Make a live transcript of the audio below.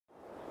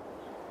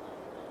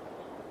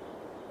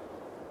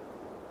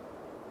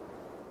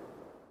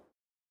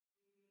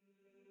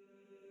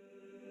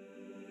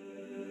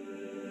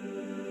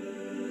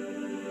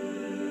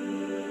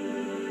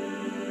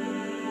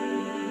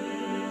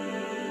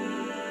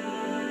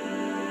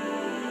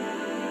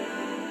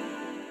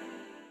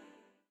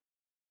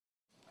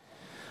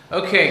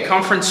Okay,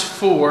 conference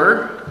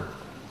 4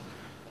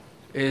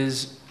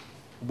 is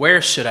where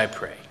should I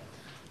pray?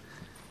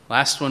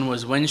 Last one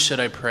was when should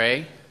I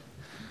pray?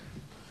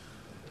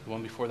 The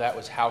one before that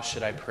was how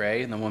should I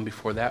pray? And the one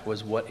before that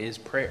was what is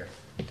prayer?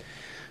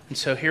 And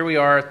so here we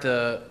are at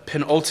the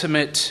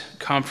penultimate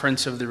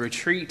conference of the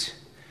retreat.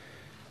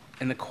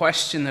 And the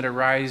question that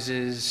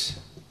arises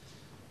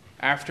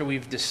after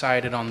we've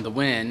decided on the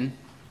when,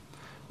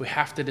 we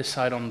have to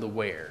decide on the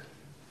where.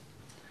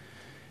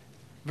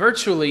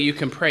 Virtually, you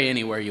can pray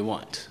anywhere you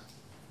want.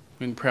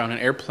 You can pray on an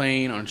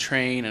airplane, on a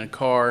train, in a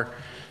car.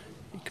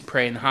 You can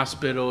pray in the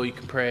hospital. You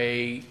can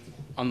pray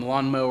on the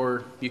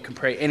lawnmower. You can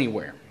pray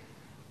anywhere.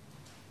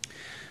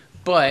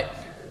 But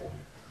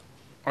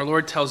our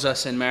Lord tells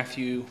us in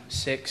Matthew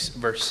 6,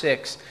 verse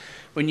 6,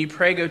 when you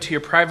pray, go to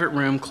your private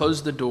room,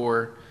 close the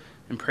door,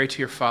 and pray to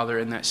your Father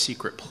in that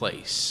secret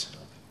place.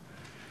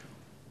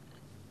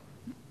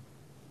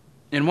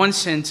 In one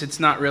sense, it's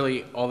not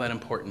really all that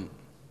important,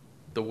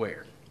 the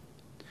where.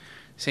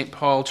 St.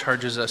 Paul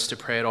charges us to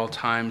pray at all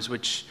times,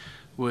 which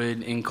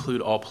would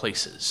include all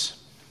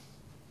places.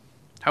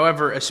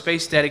 However, a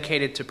space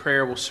dedicated to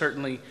prayer will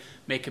certainly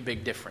make a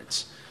big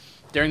difference.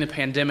 During the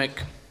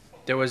pandemic,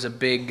 there was a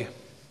big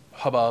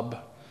hubbub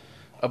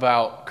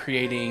about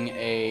creating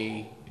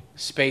a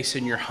space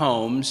in your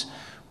homes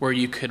where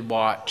you could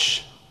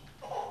watch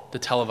the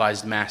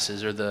televised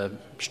masses or the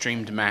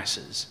streamed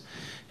masses.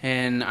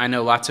 And I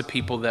know lots of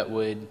people that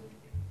would,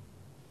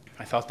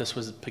 I thought this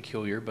was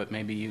peculiar, but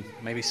maybe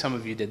some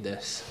of you did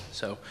this.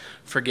 So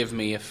forgive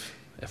me if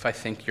I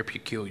think you're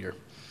peculiar.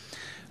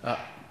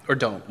 Or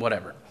don't,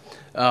 whatever.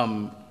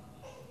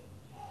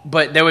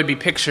 But there would be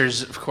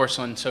pictures, of course,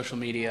 on social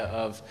media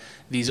of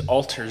these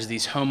altars,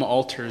 these home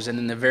altars, and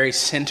in the very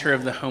center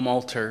of the home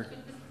altar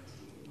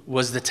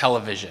was the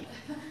television.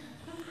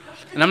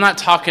 And I'm not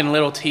talking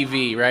little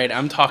TV, right?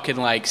 I'm talking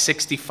like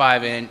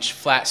 65-inch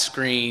flat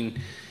screen,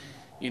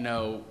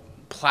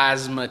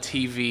 plasma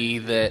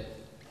TV that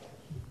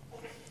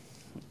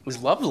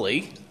was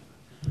lovely,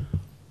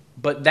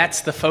 but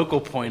that's the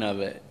focal point of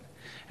it.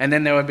 And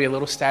then there would be a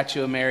little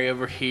statue of Mary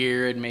over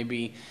here, and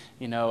maybe,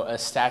 a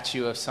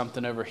statue of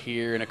something over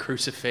here, and a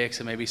crucifix,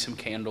 and maybe some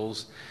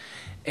candles.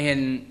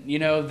 And,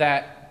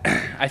 that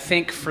I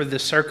think for the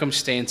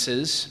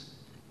circumstances,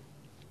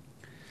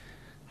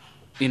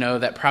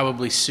 that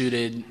probably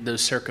suited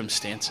those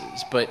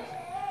circumstances. But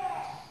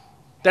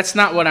that's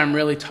not what I'm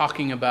really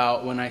talking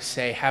about when I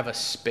say have a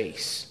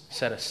space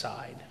set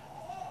aside.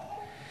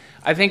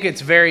 I think it's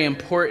very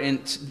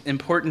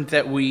important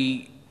that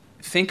we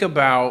think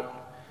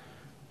about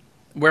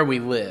where we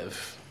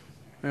live.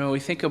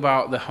 We think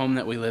about the home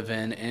that we live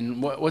in,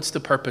 and what's the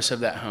purpose of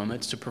that home?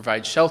 It's to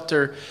provide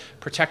shelter,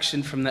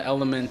 protection from the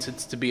elements.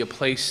 It's to be a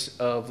place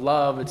of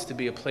love. It's to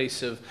be a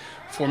place of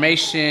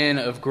formation,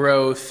 of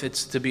growth.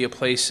 It's to be a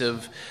place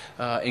of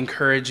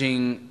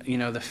encouraging,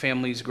 the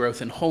family's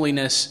growth and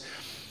holiness.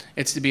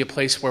 It's to be a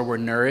place where we're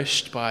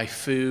nourished by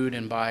food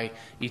and by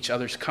each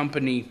other's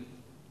company.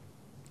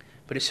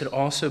 But it should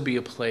also be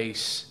a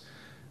place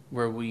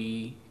where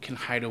we can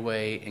hide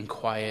away in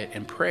quiet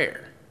and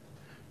prayer.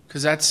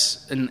 Because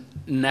that's a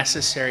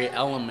necessary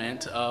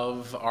element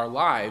of our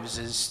lives,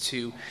 is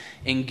to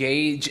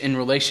engage in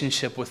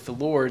relationship with the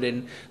Lord.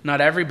 And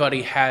not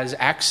everybody has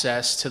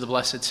access to the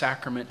Blessed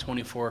Sacrament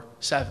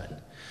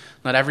 24/7.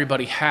 Not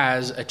everybody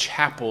has a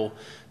chapel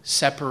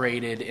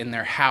separated in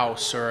their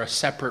house or a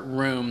separate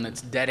room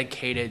that's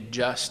dedicated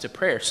just to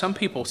prayer. Some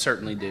people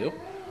certainly do.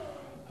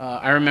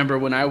 I remember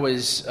when I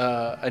was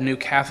a new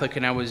Catholic,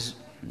 and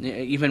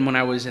even when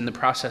I was in the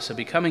process of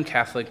becoming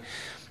Catholic,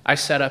 I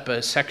set up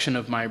a section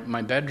of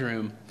my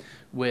bedroom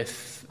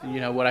with,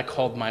 what I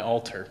called my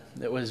altar.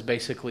 It was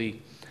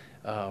basically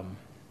the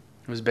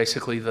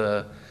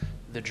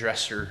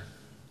dresser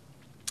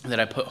that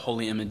I put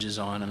holy images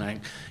on, and I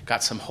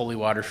got some holy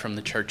water from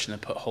the church, and I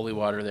put holy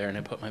water there, and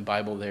I put my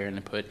Bible there, and I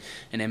put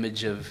an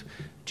image of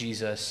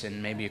Jesus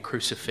and maybe a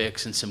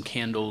crucifix and some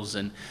candles,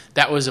 and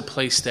that was a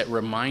place that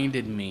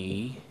reminded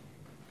me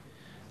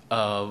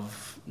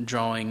of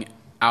drawing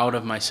out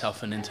of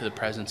myself and into the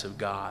presence of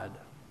God.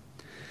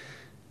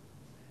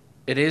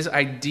 It is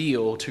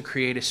ideal to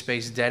create a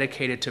space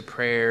dedicated to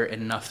prayer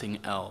and nothing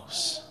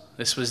else.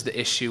 This was the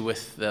issue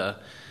with the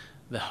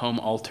home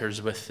altars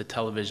with the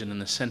television in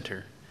the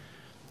center.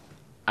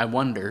 I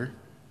wonder,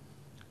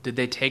 did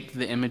they take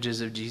the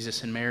images of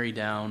Jesus and Mary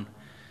down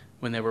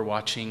when they were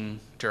watching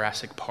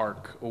Jurassic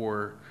Park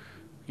or,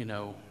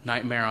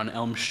 Nightmare on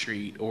Elm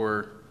Street,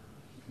 or,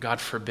 God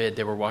forbid,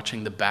 they were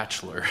watching The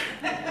Bachelor?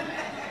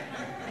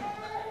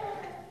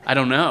 I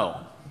don't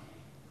know.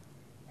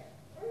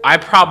 I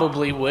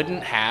probably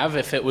wouldn't have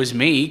if it was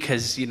me,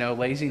 because,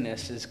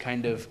 laziness is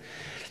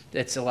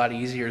it's a lot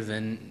easier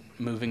than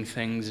moving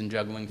things and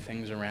juggling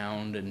things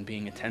around and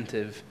being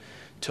attentive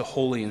to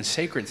holy and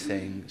sacred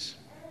things.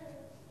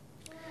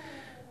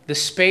 The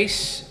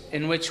space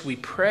in which we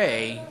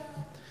pray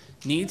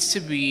needs to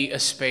be a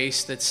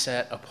space that's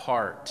set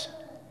apart,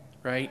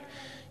 right?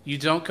 You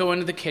don't go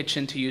into the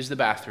kitchen to use the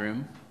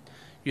bathroom.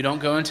 You don't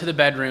go into the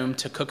bedroom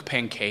to cook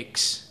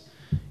pancakes.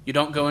 You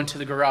don't go into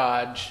the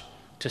garage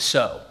to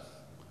sew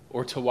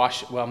or to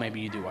wash. Well, maybe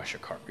you do wash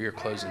your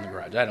clothes in the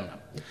garage. I don't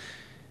know.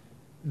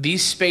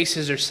 These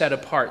spaces are set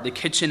apart. The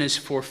kitchen is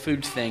for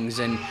food things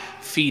and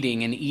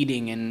feeding and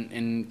eating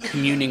and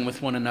communing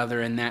with one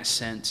another in that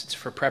sense. It's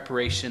for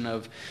preparation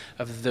of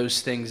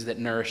those things that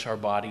nourish our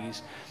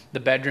bodies. The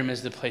bedroom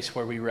is the place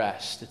where we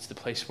rest. It's the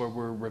place where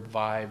we're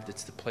revived.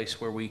 It's the place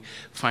where we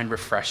find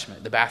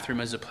refreshment. The bathroom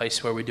is a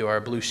place where we do our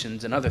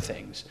ablutions and other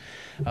things.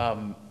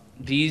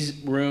 These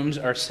rooms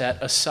are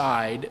set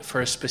aside for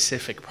a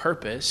specific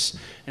purpose,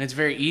 and it's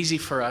very easy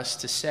for us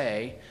to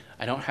say,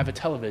 I don't have a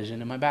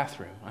television in my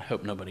bathroom. I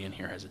hope nobody in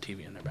here has a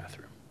TV in their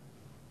bathroom.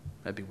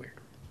 That'd be weird.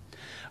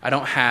 I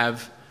don't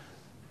have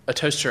a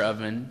toaster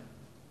oven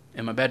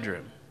in my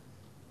bedroom.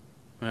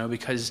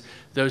 Because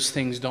those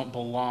things don't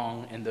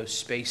belong in those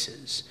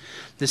spaces.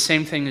 The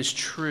same thing is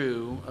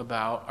true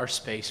about our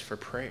space for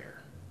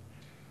prayer.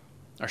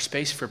 Our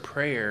space for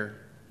prayer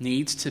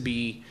needs to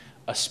be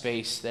a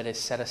space that is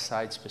set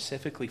aside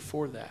specifically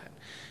for that.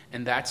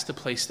 And that's the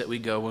place that we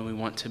go when we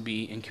want to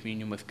be in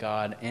communion with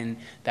God in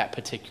that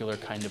particular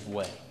kind of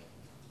way.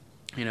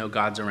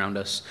 God's around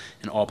us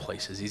in all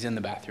places. He's in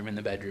the bathroom, in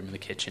the bedroom, in the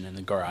kitchen, in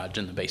the garage,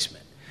 in the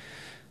basement.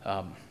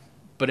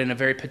 But in a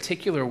very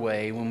particular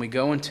way, when we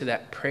go into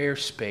that prayer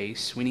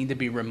space, we need to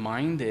be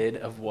reminded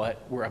of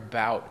what we're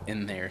about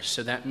in there.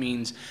 So that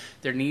means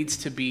there needs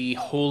to be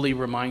holy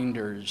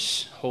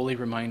reminders. Holy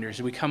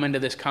reminders. We come into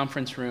this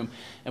conference room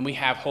and we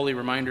have holy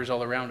reminders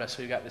all around us.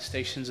 So we've got the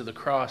Stations of the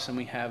Cross, and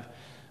we have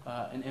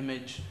an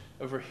image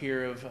over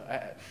here of,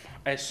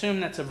 I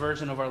assume that's a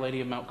version of Our Lady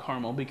of Mount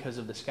Carmel because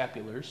of the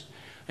scapulars.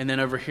 And then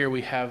over here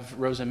we have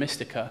Rosa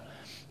Mystica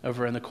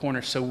over in the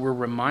corner. So we're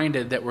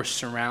reminded that we're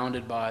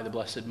surrounded by the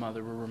Blessed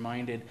Mother. We're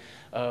reminded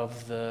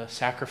of the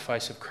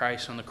sacrifice of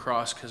Christ on the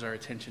cross because our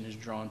attention is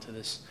drawn to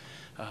this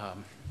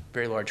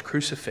very large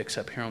crucifix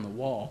up here on the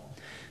wall.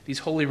 These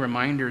holy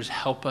reminders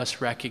help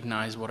us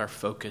recognize what our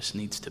focus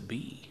needs to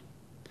be.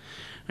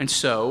 And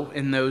so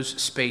in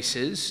those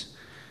spaces,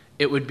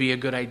 it would be a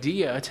good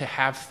idea to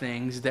have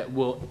things that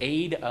will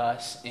aid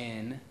us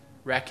in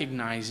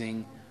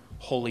recognizing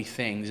holy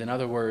things. In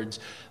other words,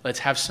 let's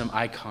have some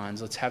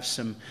icons. Let's have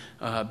some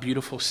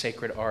beautiful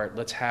sacred art.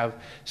 Let's have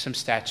some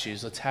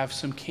statues. Let's have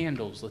some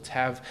candles. Let's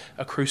have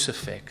a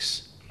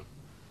crucifix.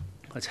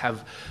 Let's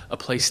have a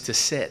place to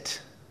sit.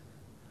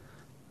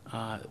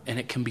 And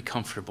it can be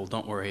comfortable.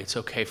 Don't worry. It's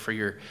okay for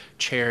your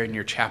chair in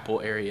your chapel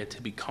area to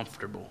be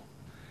comfortable.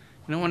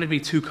 You don't want it to be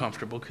too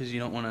comfortable because you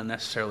don't want to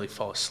necessarily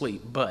fall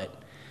asleep.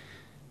 But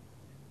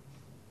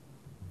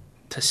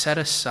to set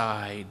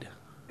aside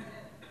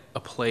a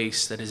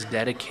place that is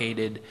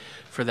dedicated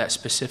for that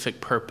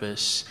specific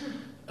purpose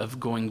of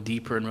going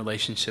deeper in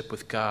relationship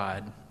with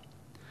God,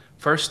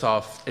 first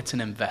off, it's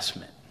an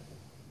investment.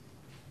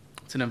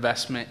 It's an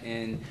investment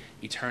in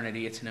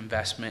eternity. It's an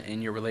investment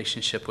in your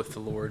relationship with the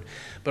Lord.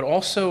 But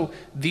also,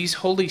 these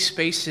holy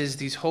spaces,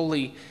 these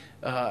holy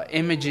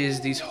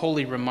images, these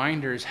holy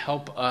reminders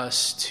help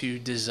us to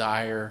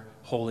desire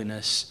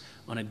holiness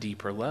on a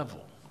deeper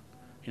level.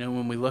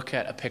 When we look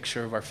at a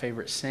picture of our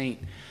favorite saint,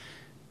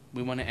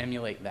 we want to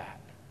emulate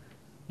that.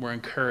 We're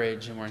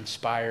encouraged and we're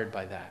inspired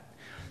by that.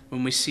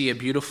 When we see a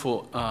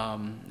beautiful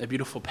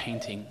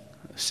painting,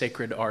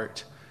 sacred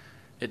art,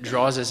 it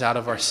draws us out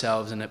of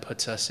ourselves and it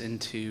puts us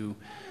into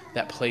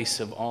that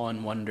place of awe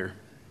and wonder.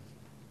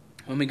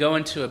 When we go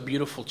into a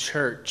beautiful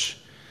church,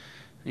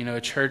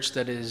 a church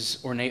that is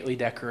ornately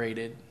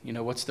decorated,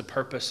 what's the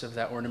purpose of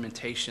that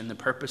ornamentation? The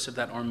purpose of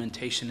that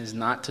ornamentation is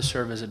not to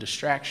serve as a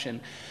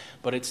distraction,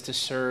 but it's to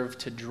serve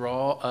to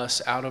draw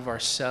us out of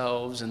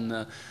ourselves and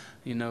the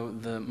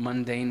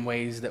mundane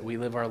ways that we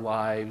live our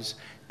lives,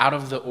 out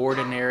of the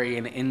ordinary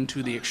and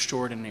into the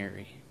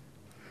extraordinary.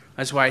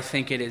 That's why I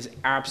think it is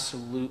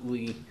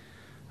absolutely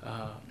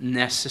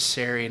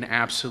necessary and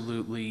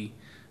absolutely,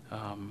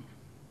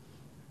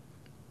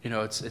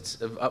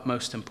 it's of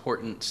utmost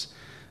importance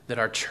that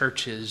our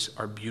churches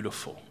are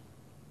beautiful.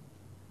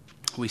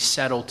 We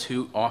settle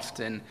too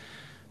often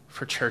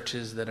for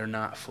churches that are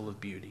not full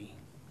of beauty.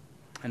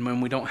 And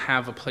when we don't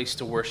have a place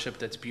to worship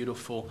that's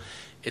beautiful,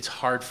 it's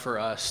hard for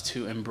us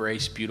to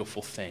embrace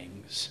beautiful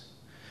things.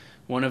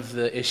 One of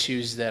the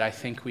issues that I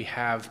think we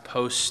have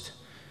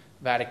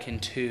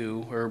post-Vatican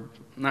II, or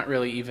not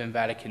really even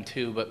Vatican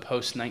II, but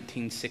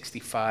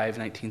post-1965,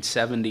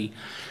 1970,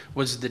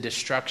 was the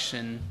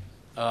destruction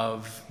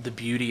of the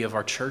beauty of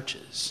our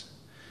churches.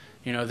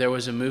 There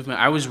was a movement.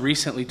 I was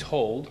recently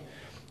told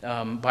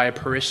by a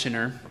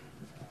parishioner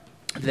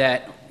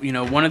that,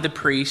 one of the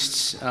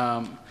priests,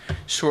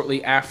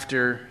 shortly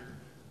after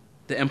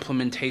the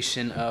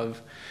implementation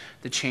of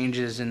the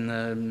changes in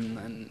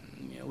the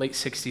late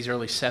 60s,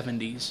 early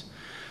 70s,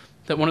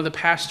 that one of the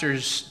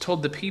pastors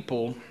told the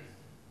people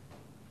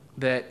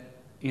that,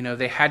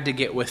 they had to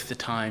get with the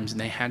times and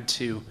they had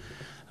to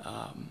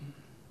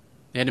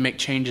They had to make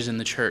changes in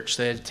the church.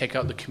 They had to take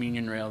out the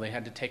communion rail. They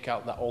had to take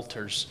out the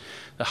altars,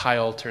 the high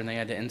altar, and they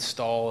had to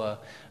install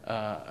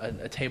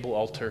a table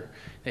altar.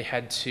 They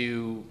had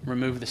to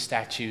remove the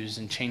statues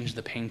and change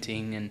the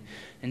painting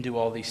and do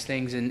all these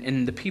things.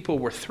 And the people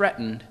were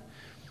threatened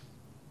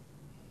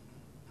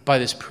by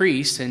this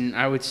priest, and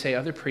I would say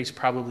other priests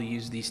probably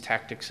used these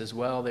tactics as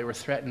well. They were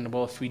threatened,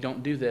 well, if we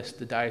don't do this,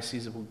 the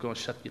diocese will go and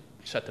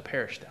shut the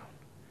parish down,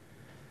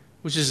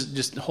 which is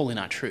just wholly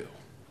not true.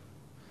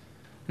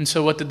 And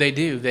so what did they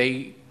do?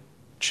 They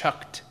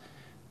chucked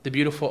the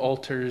beautiful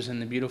altars and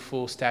the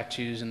beautiful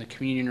statues and the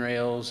communion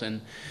rails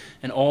and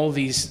all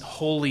these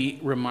holy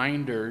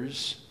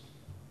reminders.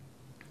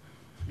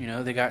 You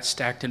know, they got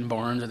stacked in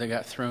barns, or they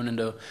got thrown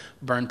into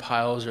burn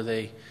piles, or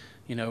they,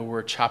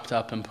 were chopped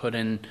up and put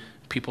in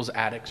people's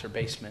attics or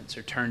basements,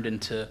 or turned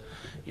into,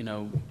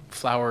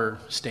 flower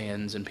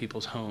stands in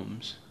people's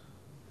homes.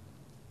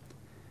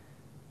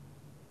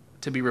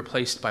 To be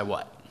replaced by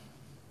what?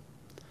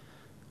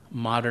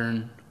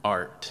 Modern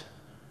art.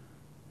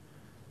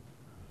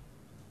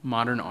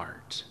 Modern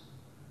art.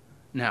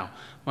 Now,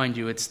 mind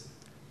you, it's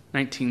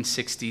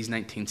 1960s,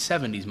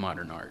 1970s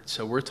modern art.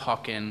 So we're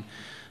talking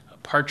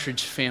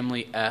Partridge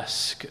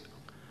Family-esque,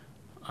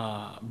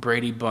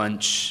 Brady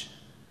Bunch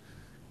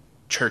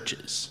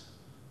churches.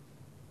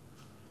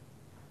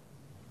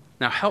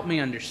 Now, help me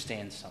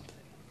understand something.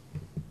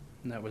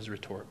 And that was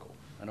rhetorical.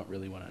 I don't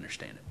really want to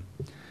understand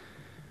it.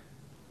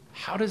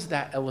 How does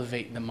that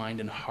elevate the mind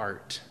and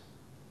heart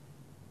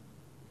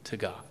to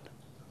God?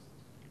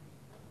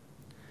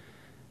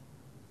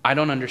 I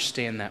don't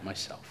understand that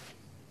myself.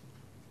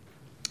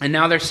 And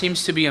now there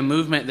seems to be a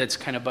movement that's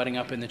kind of budding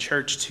up in the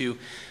church to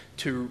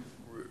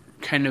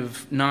kind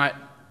of not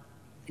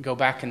go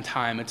back in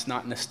time. It's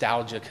not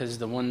nostalgia, because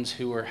the ones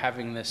who are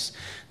having this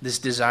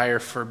desire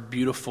for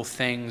beautiful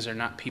things are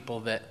not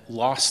people that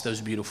lost those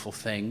beautiful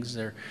things.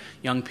 They're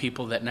young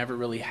people that never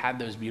really had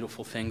those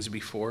beautiful things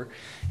before.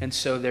 And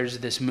so there's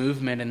this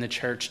movement in the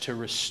church to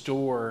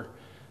restore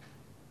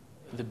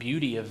the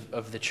beauty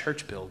of the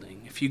church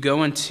building. If you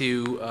go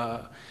into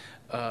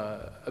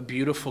a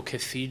beautiful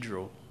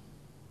cathedral,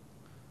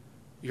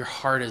 your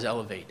heart is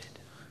elevated.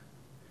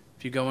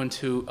 If you go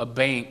into a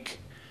bank,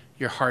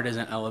 your heart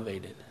isn't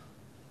elevated.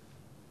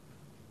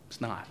 It's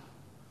not.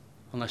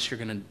 Unless you're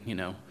going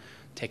to,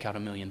 take out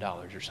 $1 million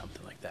or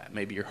something like that.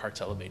 Maybe your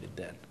heart's elevated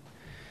then.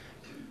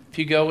 If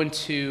you go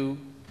into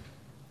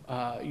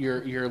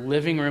your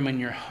living room in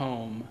your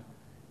home,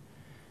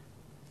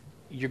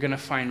 you're going to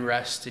find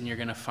rest and you're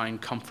going to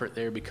find comfort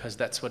there, because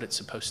that's what it's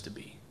supposed to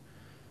be.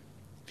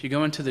 If you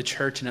go into the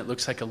church and it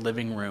looks like a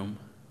living room,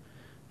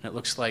 and it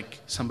looks like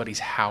somebody's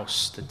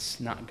house that's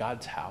not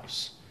God's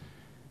house,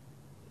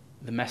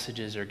 the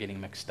messages are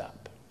getting mixed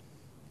up.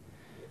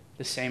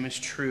 The same is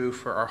true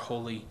for our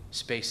holy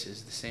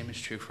spaces. The same is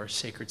true for our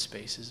sacred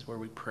spaces where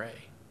we pray.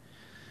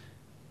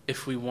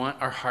 If we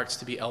want our hearts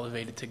to be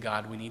elevated to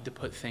God, we need to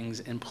put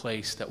things in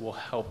place that will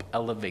help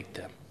elevate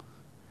them.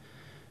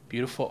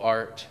 Beautiful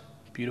art,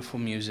 beautiful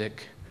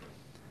music,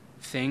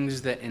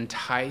 things that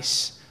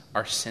entice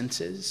our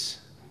senses.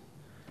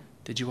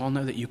 Did you all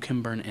know that you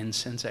can burn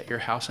incense at your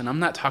house? And I'm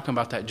not talking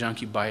about that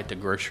junk you buy at the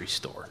grocery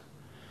store.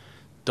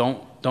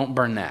 Don't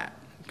burn that.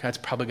 God's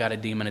probably got a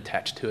demon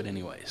attached to it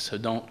anyway. So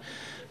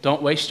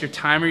don't waste your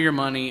time or your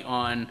money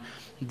on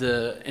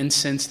the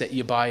incense that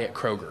you buy at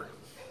Kroger.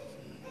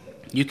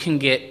 You can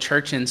get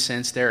church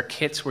incense. There are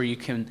kits where you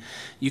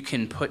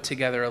can put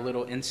together a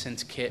little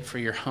incense kit for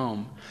your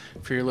home,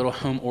 for your little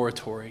home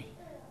oratory.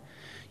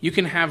 You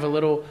can have a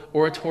little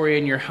oratory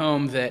in your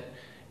home that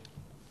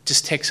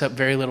just takes up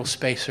very little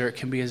space, or it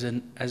can be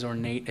as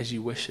ornate as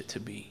you wish it to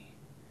be.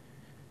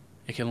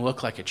 It can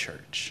look like a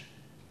church.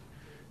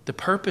 The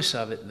purpose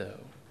of it, though,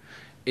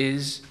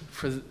 is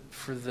for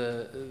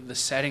the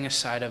setting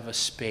aside of a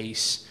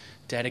space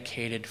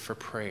dedicated for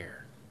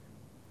prayer.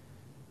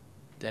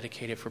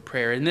 Dedicated for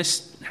prayer. And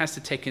this has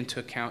to take into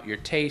account your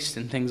taste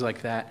and things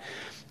like that.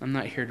 I'm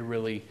not here to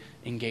really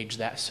engage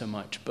that so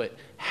much, but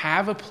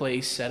have a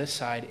place set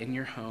aside in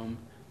your home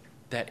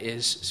that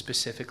is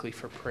specifically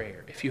for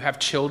prayer. If you have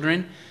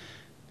children,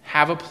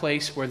 have a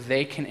place where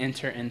they can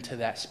enter into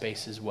that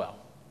space as well.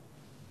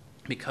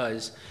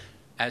 Because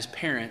as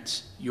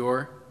parents,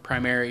 your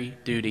primary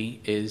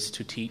duty is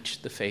to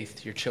teach the faith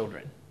to your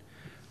children.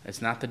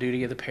 It's not the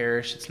duty of the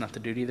parish. It's not the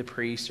duty of the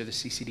priest or the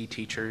CCD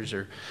teachers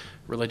or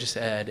religious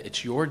ed.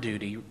 It's your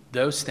duty.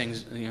 Those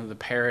things, the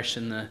parish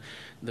and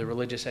the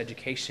religious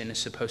education is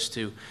supposed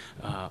to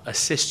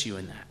assist you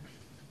in that.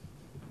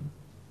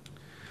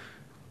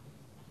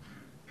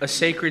 A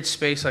sacred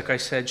space, like I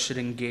said, should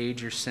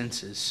engage your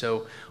senses.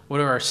 So what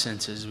are our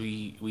senses?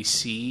 We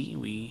see,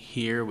 we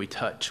hear, we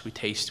touch, we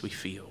taste, we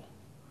feel.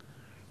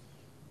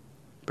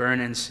 Burn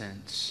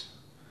incense,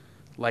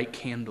 light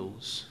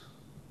candles,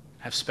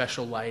 have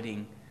special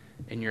lighting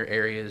in your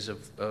areas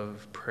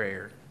of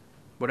prayer.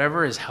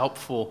 Whatever is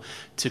helpful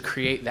to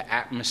create the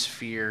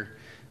atmosphere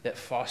that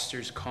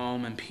fosters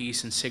calm and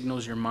peace and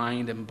signals your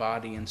mind and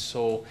body and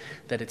soul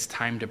that it's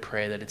time to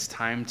pray, that it's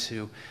time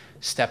to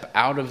step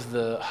out of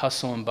the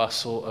hustle and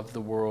bustle of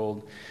the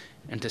world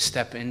and to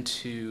step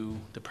into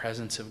the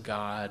presence of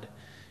God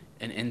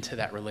and into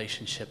that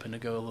relationship and to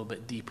go a little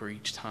bit deeper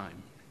each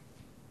time.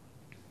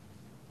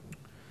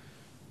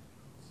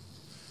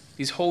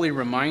 These holy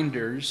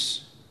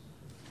reminders,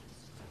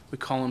 we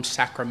call them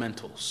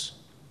sacramentals.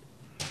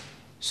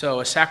 So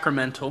a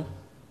sacramental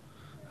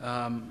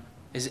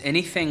is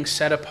anything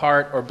set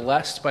apart or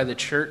blessed by the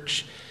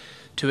church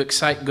to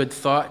excite good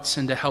thoughts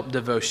and to help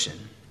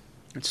devotion.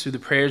 It's through the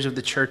prayers of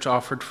the church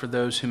offered for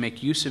those who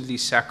make use of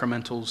these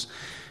sacramentals,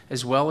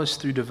 as well as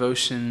through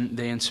devotion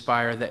they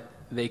inspire, that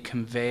they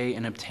convey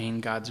and obtain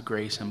God's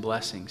grace and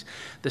blessings.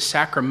 The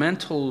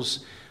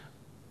sacramentals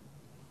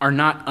are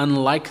not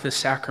unlike the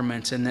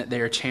sacraments in that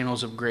they are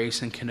channels of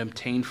grace and can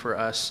obtain for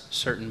us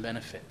certain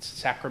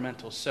benefits.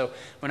 Sacramentals. So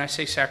when I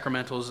say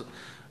sacramentals,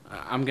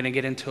 I'm going to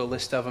get into a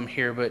list of them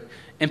here, but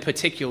in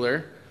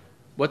particular,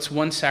 what's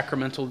one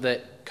sacramental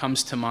that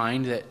comes to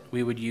mind that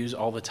we would use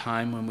all the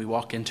time when we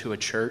walk into a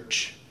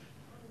church?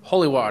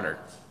 Holy water.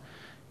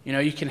 You know,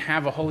 you can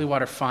have a holy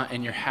water font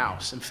in your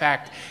house. In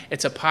fact,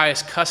 it's a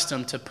pious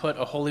custom to put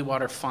a holy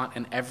water font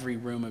in every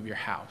room of your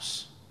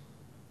house.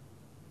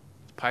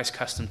 Pious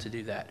custom to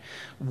do that.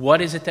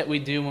 What is it that we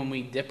do when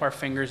we dip our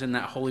fingers in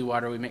that holy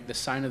water? We make the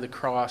sign of the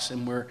cross,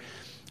 and we're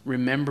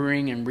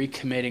remembering and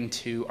recommitting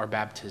to our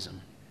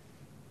baptism.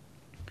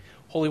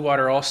 Holy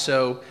water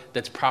also,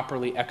 that's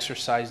properly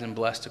exercised and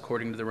blessed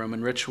according to the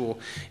Roman ritual,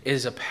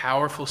 is a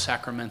powerful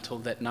sacramental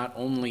that not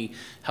only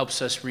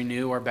helps us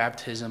renew our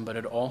baptism, but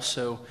it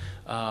also,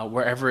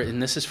 wherever, and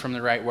this is from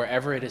the right,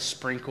 wherever it is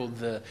sprinkled,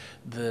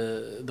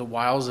 the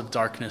wiles of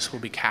darkness will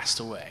be cast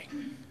away.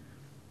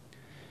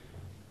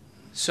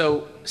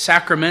 So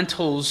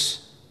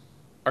sacramentals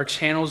are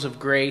channels of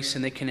grace,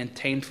 and they can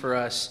obtain for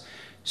us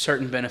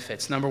certain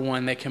benefits. Number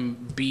one, they can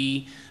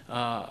be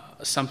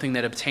something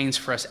that obtains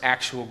for us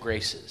actual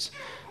graces.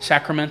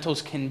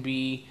 Sacramentals can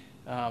be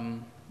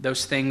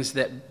those things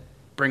that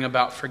bring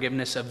about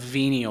forgiveness of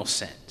venial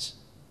sins,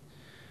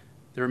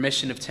 the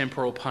remission of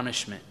temporal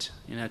punishment.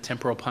 You know,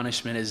 temporal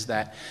punishment is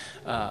that,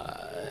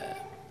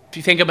 if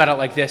you think about it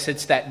like this,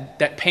 it's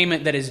that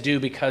payment that is due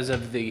because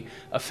of the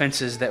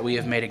offenses that we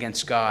have made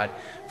against God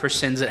for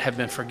sins that have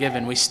been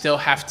forgiven. We still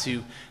have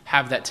to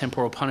have that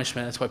temporal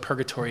punishment. That's why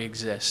purgatory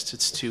exists.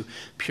 It's to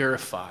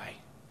purify.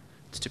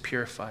 It's to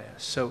purify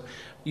us. So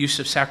use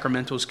of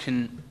sacramentals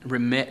can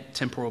remit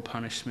temporal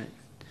punishment.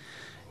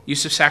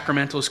 Use of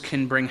sacramentals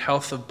can bring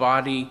health of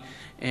body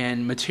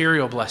and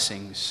material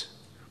blessings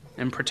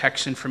and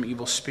protection from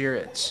evil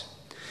spirits.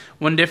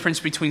 One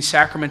difference between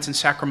sacraments and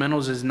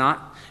sacramentals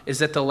is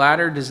that the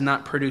latter does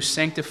not produce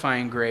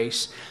sanctifying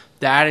grace.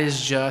 That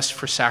is just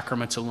for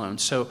sacraments alone.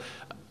 So,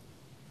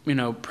 you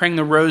know, praying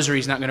the rosary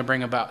is not going to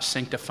bring about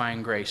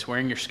sanctifying grace.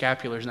 Wearing your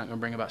scapular is not going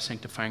to bring about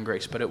sanctifying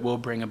grace, but it will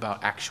bring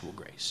about actual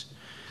grace.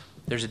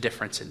 There's a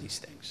difference in these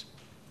things.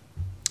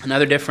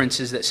 Another difference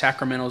is that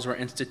sacraments were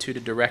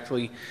instituted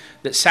directly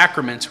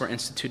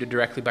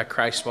by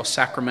Christ, while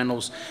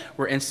sacramentals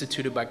were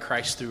instituted by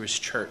Christ through his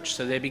church.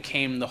 So they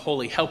became the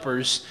holy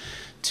helpers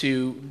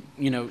to,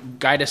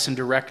 guide us and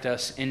direct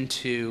us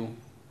into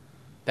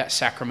that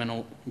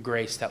sacramental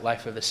grace, that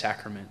life of the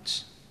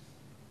sacraments.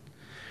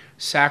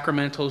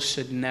 Sacramentals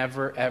should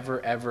never,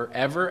 ever, ever,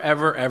 ever,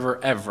 ever,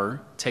 ever,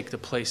 ever take the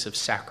place of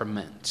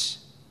sacraments.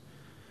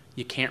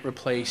 You can't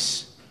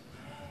replace,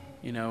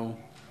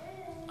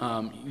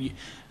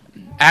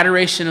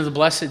 adoration of the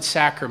Blessed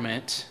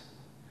Sacrament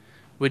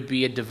would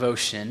be a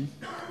devotion,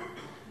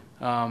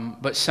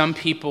 but some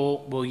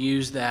people will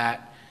use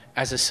that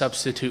as a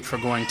substitute for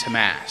going to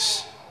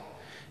Mass.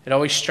 It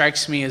always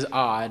strikes me as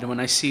odd when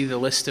I see the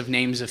list of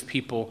names of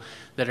people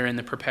that are in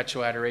the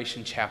Perpetual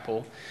Adoration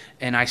Chapel,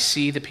 and I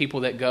see the people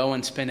that go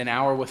and spend an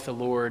hour with the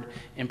Lord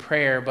in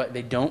prayer, but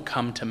they don't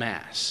come to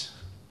Mass.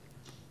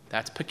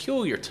 That's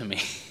peculiar to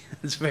me.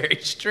 It's very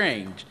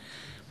strange.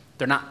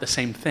 They're not the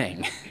same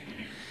thing.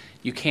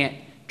 You can't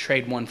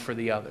trade one for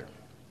the other.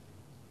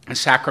 And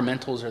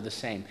sacramentals are the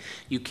same.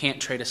 You can't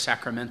trade a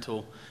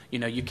sacramental.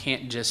 You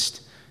can't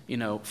just,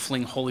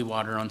 fling holy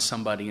water on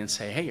somebody and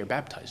say, hey, you're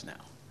baptized now.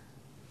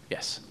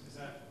 Yes?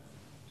 Have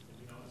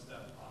you noticed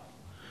that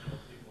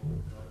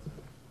people go to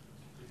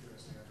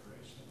Eucharistic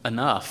adoration?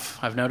 Enough.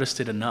 I've noticed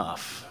it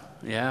enough.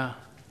 Yeah.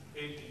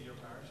 In your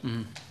parish?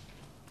 Mm.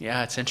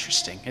 Yeah, it's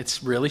interesting.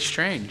 It's really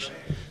strange.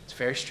 It's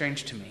very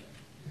strange to me.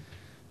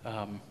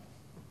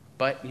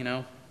 But,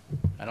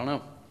 I don't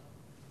know.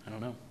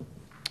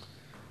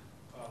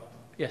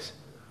 Yes?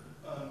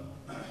 I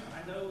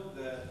know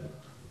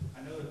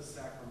that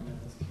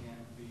sacraments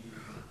can't be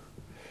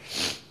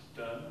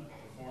done,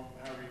 performed,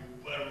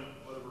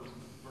 whatever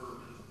verb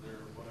is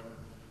there, whatever,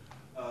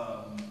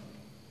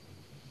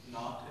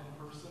 not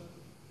in person.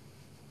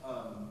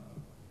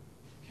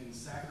 Can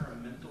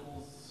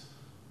sacramentals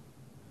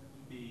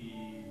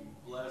be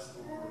blessed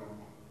or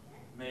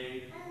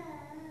made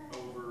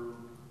over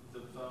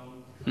the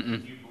phone?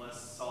 Mm-mm. You bless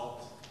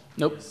salt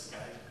Nope. via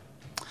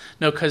Skype?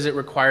 No, because it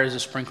requires a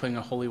sprinkling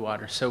of holy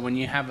water. So when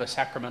you have a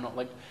sacramental,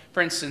 like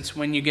for instance,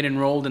 when you get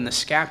enrolled in the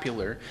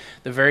scapular,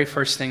 the very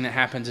first thing that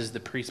happens is the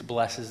priest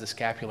blesses the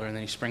scapular and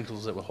then he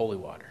sprinkles it with holy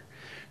water.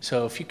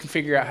 So if you can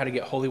figure out how to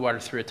get holy water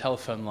through a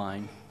telephone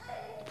line,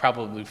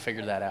 probably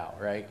figure that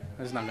out, right?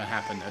 That's not going to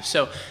happen though.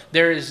 So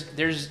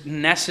there's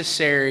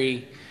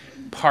necessary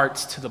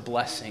parts to the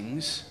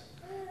blessings.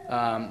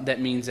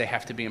 That means they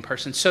have to be in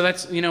person. So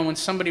that's,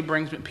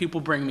 when people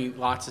bring me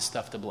lots of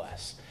stuff to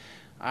bless.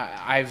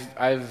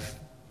 I've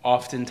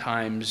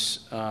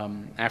oftentimes,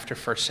 after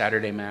First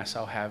Saturday Mass,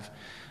 I'll have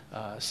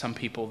some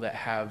people that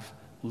have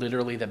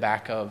literally the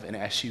back of an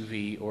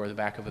SUV or the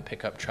back of a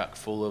pickup truck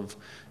full of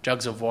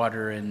jugs of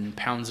water and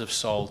pounds of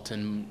salt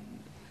and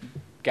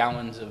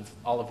gallons of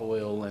olive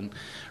oil and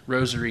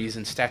rosaries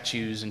and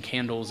statues and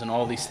candles and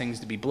all these things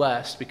to be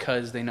blessed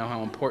because they know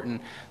how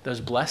important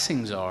those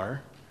blessings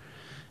are.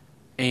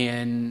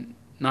 And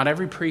not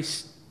every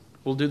priest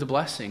will do the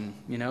blessing.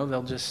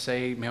 They'll just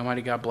say, "May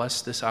Almighty God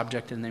bless this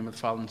object in the name of the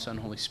Father and Son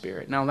and Holy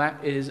Spirit." Now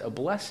that is a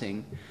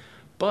blessing,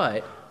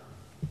 but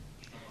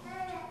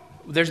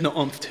there's no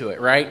oomph to it,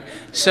 right?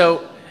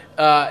 So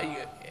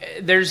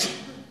there's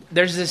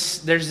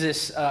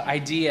this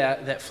idea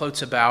that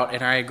floats about,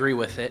 and I agree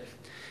with it.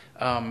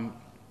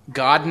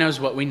 God knows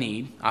what we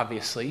need,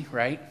 obviously,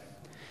 right?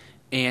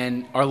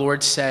 And our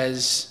Lord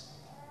says,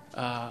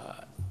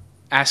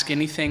 ask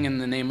anything in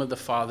the name of the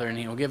Father and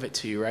he will give it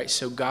to you, right?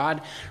 So God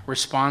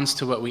responds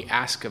to what we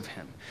ask of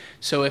him.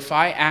 So if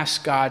I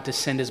ask God to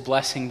send his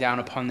blessing down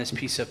upon this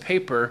piece of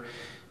paper,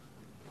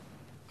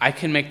 I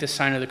can make the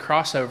sign of the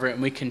cross over it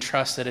and we can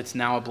trust that it's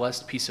now a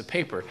blessed piece of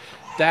paper.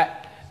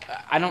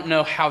 I don't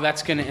know how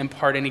that's going to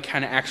impart any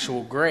kind of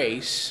actual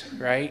grace,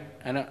 right?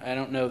 I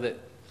don't know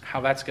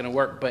how that's going to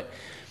work, but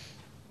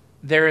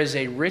there is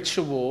a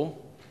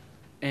ritual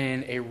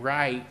and a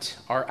rite,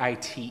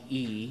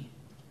 R-I-T-E,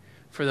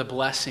 for the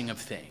blessing of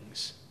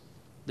things.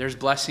 There's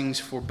blessings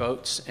for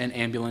boats and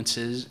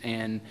ambulances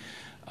and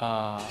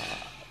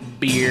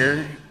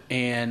beer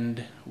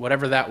and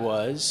whatever that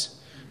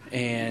was.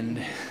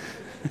 And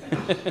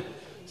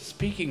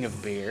speaking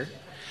of beer,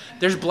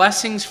 there's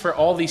blessings for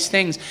all these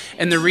things.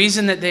 And the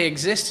reason that they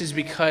exist is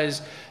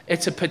because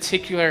it's a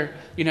particular,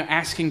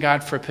 asking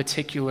God for a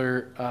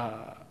particular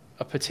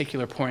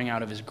pouring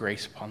out of his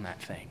grace upon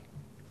that thing.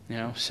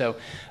 So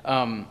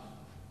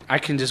I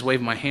can just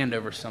wave my hand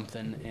over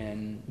something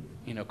and,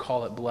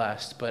 call it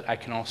blessed, but I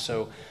can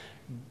also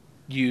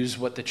use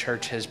what the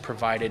church has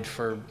provided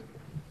for,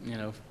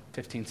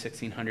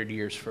 1600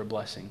 years for a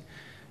blessing.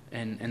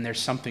 And there's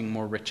something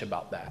more rich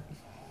about that.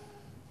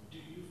 Do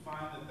you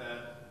find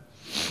that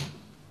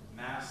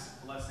mass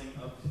blessing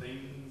of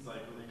things,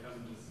 like when they come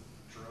in this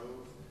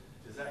drove,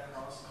 is that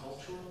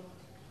cross-cultural?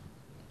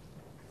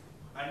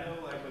 I know,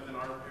 within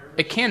our parish...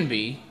 It can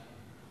be.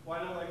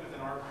 Well, I know,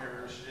 within our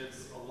parish,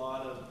 it's a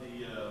lot of the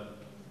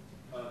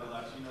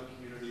Latino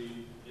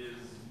community is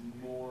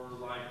more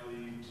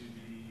likely to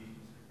be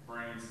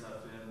bringing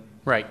stuff in.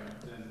 Right.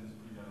 Than,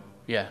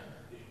 Yeah.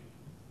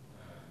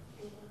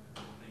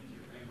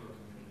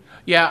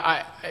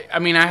 Yeah, I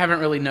mean, I haven't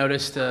really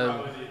noticed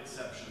probably the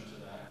exception to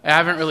that. I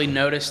haven't really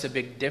noticed a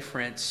big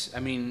difference. I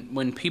mean,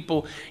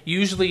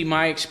 usually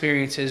my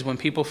experience is when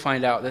people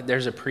find out that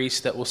there's a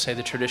priest that will say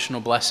the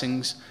traditional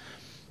blessings,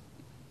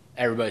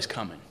 everybody's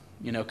coming,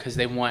 because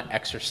they want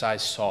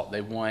exorcised salt.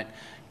 They want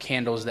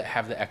candles that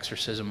have the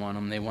exorcism on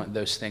them. They want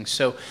those things.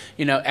 So,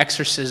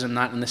 exorcism,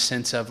 not in the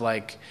sense of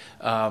it's,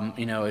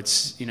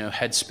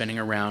 head spinning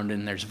around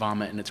and there's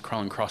vomit and it's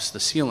crawling across the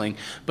ceiling,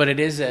 but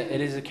it is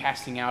a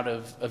casting out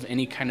of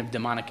any kind of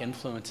demonic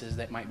influences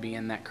that might be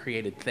in that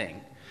created thing.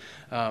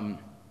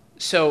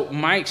 So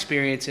my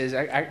experience is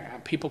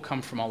people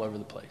come from all over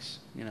the place,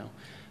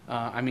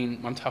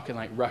 I'm talking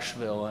like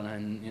Rushville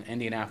and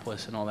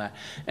Indianapolis and all that.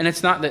 And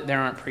it's not that there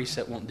aren't priests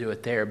that won't do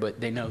it there, but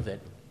they know that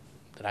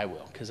I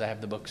will, because I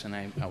have the books and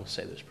I will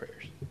say those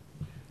prayers.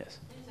 Yes?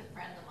 There's a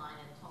friend of mine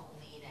that told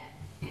me that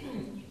you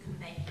can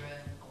make your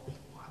own holy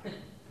water.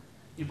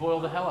 You boil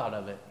the hell out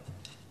of it.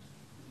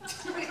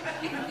 It's got to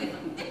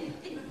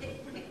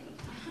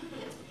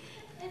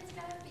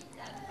be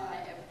done by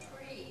a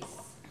priest.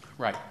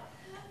 Right.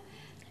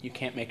 You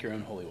can't make your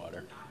own holy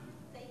water. I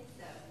think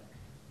so.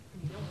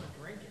 You don't want to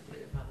drink it, do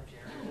you, Mother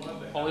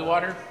Jerry? Holy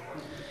water?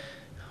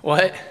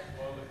 What?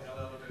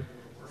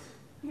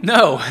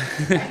 No.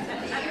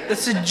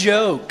 That's a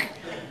joke.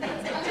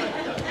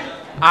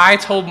 I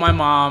told my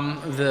mom,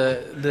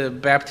 the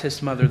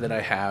Baptist mother that I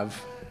have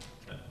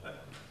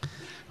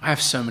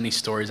so many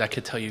stories. I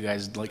could tell you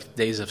guys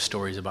days of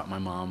stories about my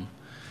mom.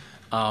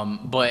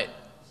 But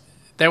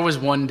there was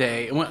one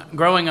day,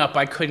 growing up,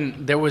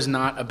 there was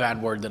not a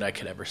bad word that I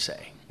could ever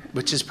say,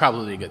 which is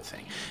probably a good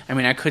thing. I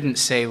mean, I couldn't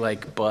say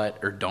but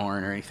or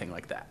darn or anything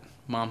like that.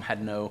 Mom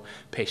had no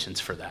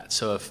patience for that.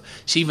 So if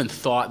she even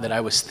thought that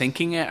I was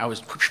thinking it,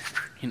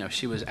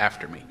 she was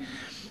after me.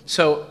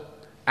 So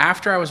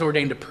after I was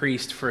ordained a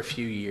priest for a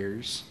few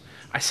years,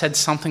 I said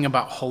something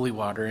about holy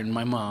water, and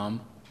my mom,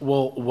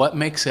 well, what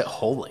makes it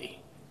holy?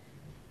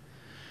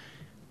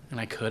 And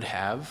I could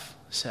have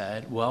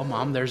said, well,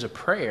 Mom, there's a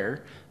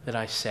prayer that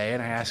I say,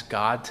 and I ask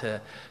God to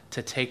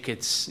take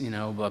its,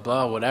 blah,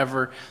 blah,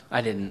 whatever.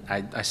 I didn't.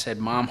 I said,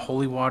 Mom,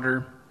 holy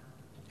water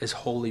is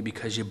holy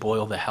because you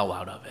boil the hell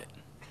out of it.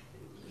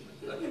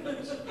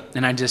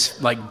 And I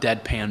just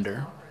deadpanned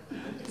her.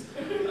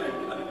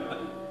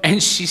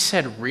 And she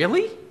said,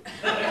 really?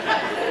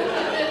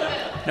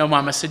 No,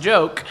 Mom, it's a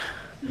joke.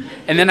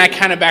 And then I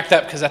kind of backed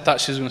up because I thought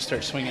she was going to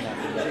start swinging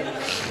at me.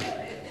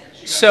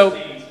 So,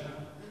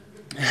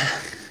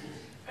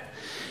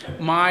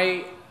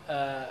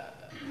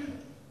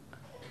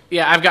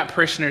 I've got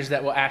parishioners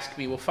that will ask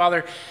me, well,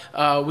 Father,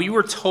 we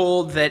were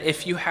told that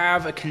if you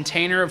have a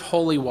container of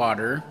holy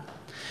water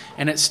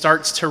and it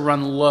starts to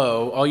run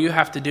low, all you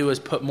have to do is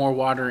put more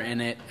water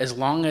in it. As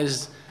long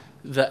as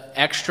the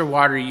extra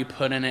water you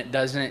put in it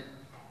doesn't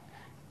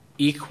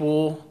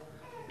equal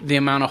the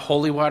amount of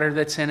holy water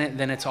that's in it,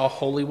 then it's all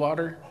holy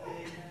water.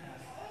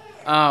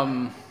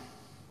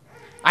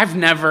 I've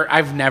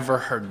never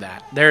heard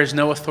that. There is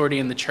no authority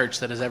in the church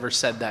that has ever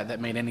said that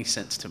made any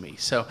sense to me.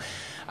 So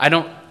I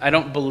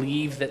don't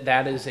believe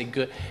that is a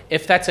good.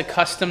 If that's a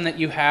custom that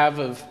you have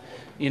of,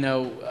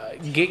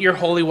 get your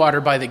holy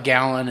water by the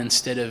gallon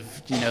instead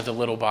of the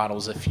little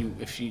bottles. If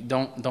you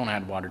don't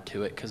add water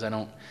to it, because I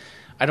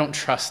don't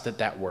trust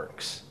that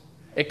works.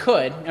 It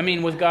could. I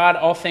mean, with God,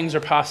 all things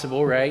are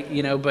possible, right?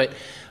 But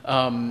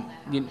I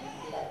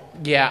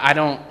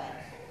don't.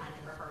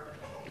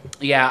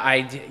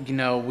 Yeah,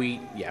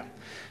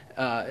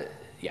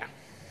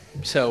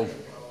 So,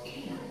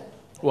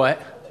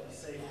 what?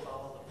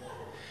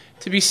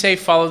 To be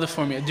safe, follow the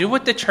formula. Do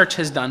what the church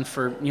has done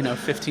for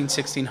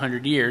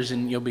 1600 years,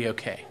 and you'll be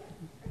okay.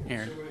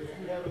 Aaron. So if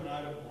you have an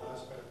item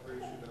blessed by a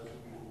priest who doesn't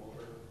use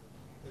water,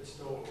 it's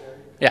still okay?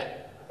 Yeah.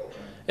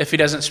 If he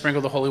doesn't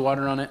sprinkle the holy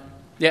water on it,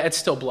 yeah, it's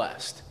still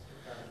blessed.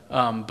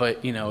 But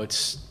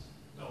it's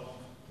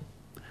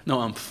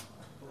no umph.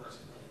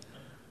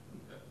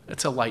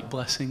 It's a light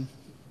blessing.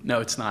 No,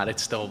 it's not.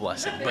 It's still a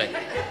blessing. But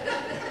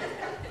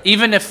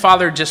even if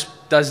Father just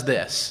does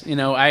this, when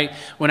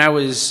I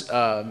was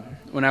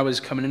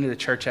coming into the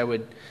church, I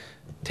would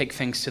take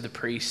things to the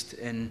priest,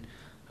 and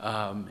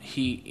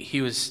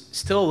he was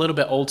still a little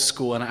bit old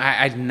school, and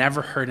I'd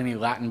never heard any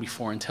Latin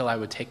before until I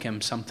would take him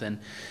something.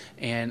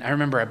 And I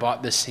remember I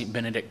bought this St.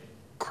 Benedict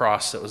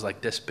cross that was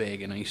like this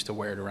big, and I used to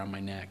wear it around my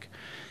neck.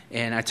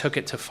 And I took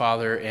it to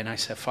Father, and I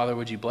said, Father,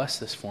 would you bless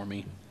this for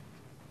me?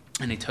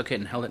 And he took it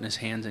and held it in his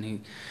hands, and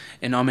he,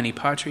 in nomine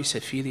Patris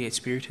et Filii et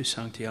Spiritus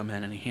Sancti,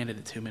 Amen. And he handed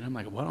it to me, and I'm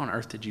like, what on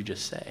earth did you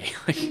just say?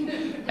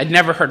 I'd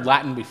never heard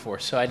Latin before,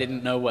 so I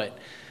didn't know what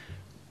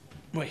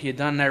he had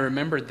done. And I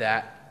remembered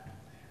that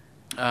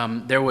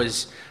there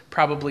was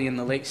probably in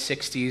the late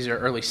 60s or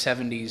early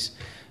 70s,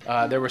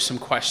 there were some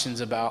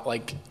questions about,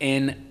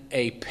 in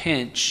a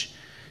pinch,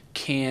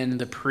 can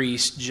the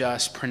priest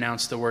just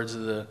pronounce the words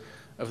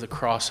of the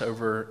cross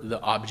over the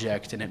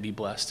object and it be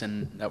blessed?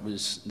 And that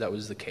was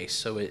the case.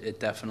 So it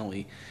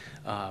definitely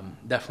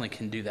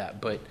can do that.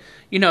 But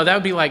that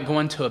would be like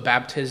going to a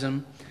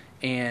baptism,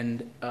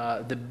 and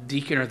the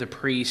deacon or the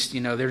priest,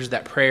 there's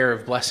that prayer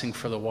of blessing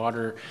for the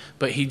water,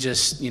 but he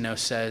just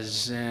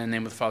says, in the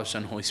name of the Father,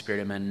 Son, Holy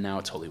Spirit, Amen. And now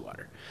it's holy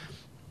water.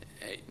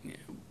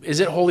 Is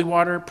it holy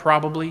water?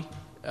 Probably.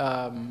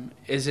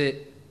 Is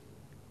it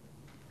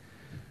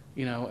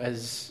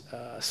as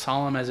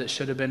solemn as it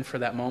should have been for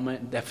that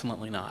moment?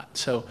 Definitely not.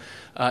 So,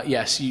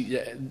 yes,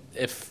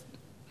 if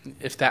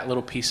that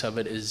little piece of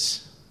it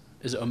is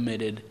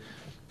omitted,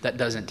 that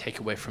doesn't take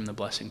away from the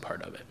blessing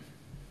part of it.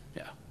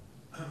 Yeah.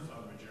 Father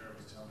Jared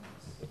was telling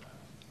us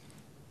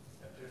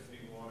Epiphany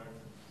water,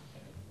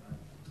 right?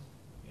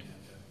 And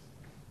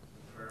the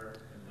prayer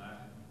in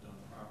Latin done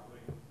properly,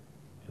 and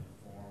the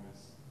form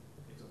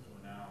it's up to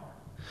an hour.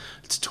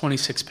 It's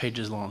 26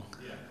 pages long.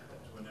 Yeah,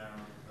 up to an hour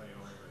to pray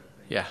over it.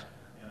 Yeah.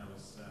 And I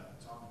was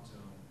talking to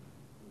him.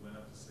 We went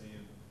up to see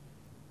him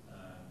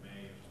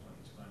May of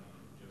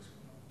 2020. Just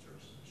when the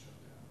church shut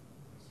down.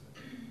 I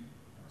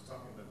was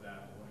talking about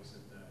that. What he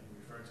said, he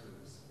referred to it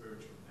as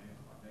spiritual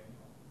napalm.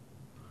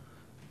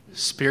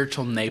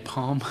 Spiritual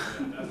napalm. Yeah,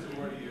 that's the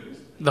word he used.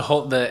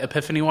 The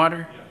Epiphany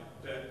water.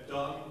 Yeah, that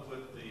done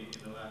with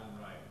the Latin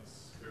rite,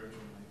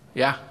 spiritual napalm.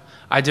 Yeah,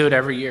 I do it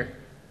every year.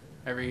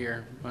 Every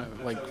year,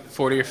 like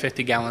 40 or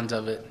 50 gallons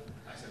of it.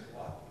 I said,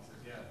 what? He said,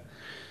 yeah.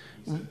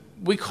 He said,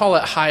 We call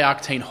it high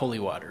octane holy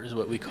water, is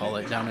what we call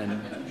it down in.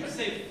 did you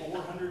say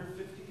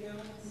 450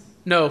 gallons?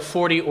 No,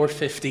 40 or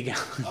 50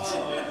 gallons.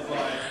 Oh, it's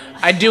like.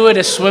 I do it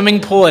a swimming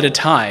pool at a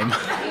time.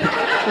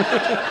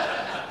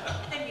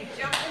 Then you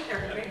jump in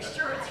there to make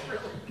sure it's really.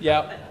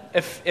 Yeah.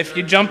 If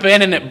you jump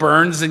in and it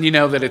burns, then you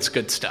know that it's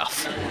good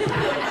stuff.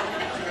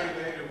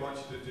 David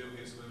wants you to do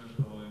his swimming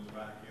pool in the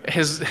backyard.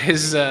 His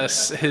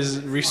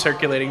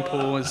recirculating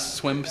pool, his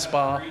swim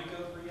spa.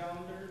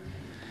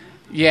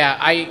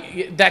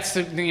 Yeah, that's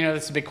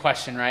the big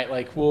question, right?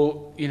 Like,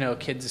 well,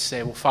 kids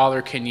say, well,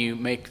 Father, can you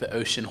make the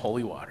ocean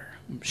holy water?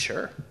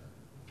 Sure.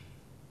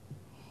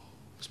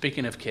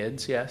 Speaking of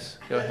kids, yes.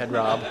 Go ahead,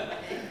 Rob. So,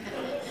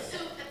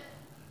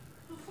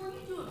 before you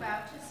do a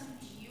baptism,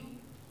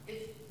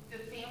 if the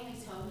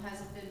family's home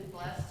hasn't been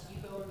blessed,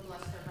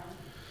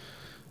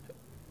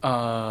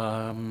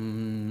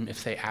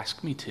 If they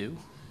ask me to.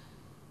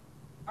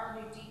 Our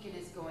new deacon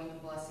is going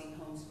and blessing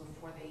homes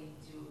before they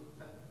do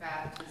a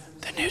baptism.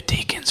 The new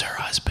deacon's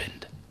her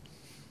husband.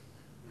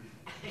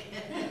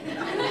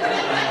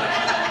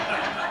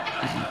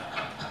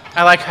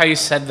 I like how you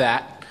said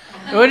that.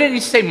 Why didn't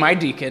you say my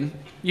deacon?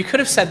 You could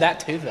have said that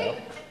too, though.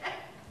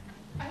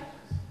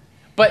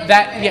 But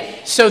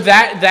so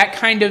that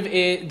kind of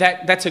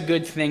that's a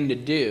good thing to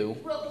do.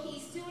 Well,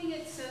 he's doing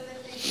it so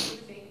that they can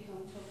the baby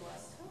home to a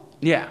blessed home.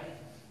 Yeah.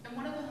 And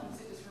one of the homes,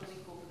 it was really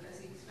cool because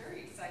he was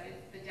very excited.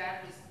 The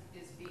dad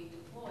is being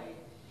deployed,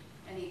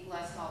 and he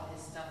blessed all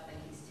his stuff that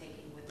he's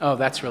taking with him. Oh,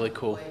 that's really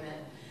cool.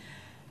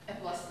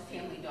 And blessed the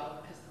family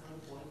dog because the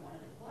little boy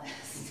wanted it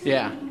blessed.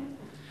 Yeah.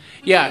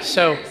 Yeah,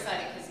 so very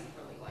excited because he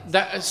really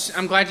likes it.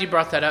 I'm glad you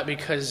brought that up,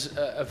 because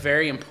a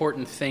very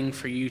important thing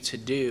for you to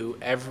do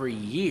every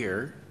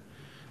year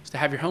is to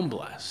have your home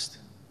blessed.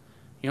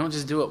 You don't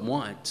just do it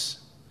once.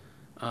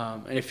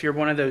 And if you're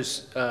one of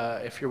those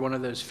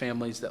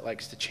families that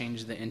likes to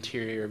change the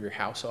interior of your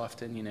house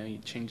often, you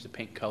change the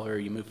paint color,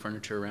 you move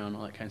furniture around,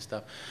 all that kind of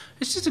stuff,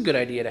 it's just a good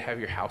idea to have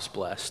your house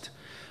blessed.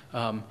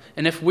 And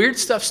if weird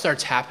stuff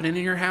starts happening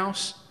in your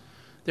house,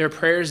 there are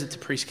prayers that the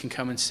priest can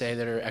come and say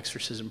that are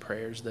exorcism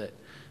prayers that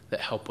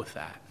help with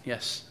that.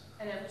 Yes?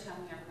 And every time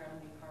we ever got a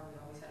new car, we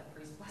always had a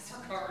priest bless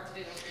our car,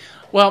 too.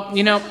 Well,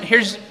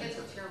 here's The kids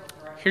were terrible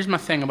for us. my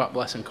thing about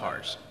blessing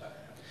cars.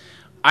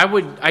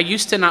 I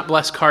used to not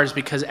bless cars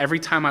because every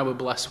time I would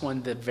bless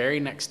one, the very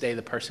next day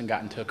the person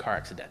got into a car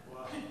accident.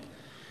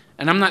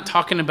 And I'm not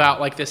talking about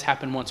like this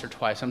happened once or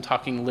twice. I'm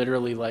talking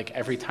literally like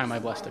every time I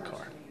blessed a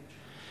car.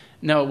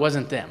 No, it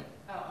wasn't them.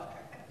 Oh,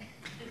 okay.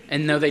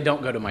 And no, they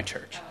don't go to my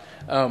church.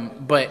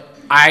 But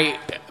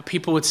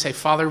people would say,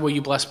 Father, will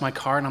you bless my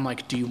car? And I'm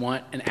like, do you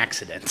want an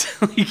accident?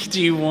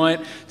 Do you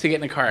want to get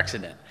in a car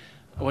accident?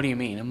 What do you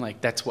mean? I'm like,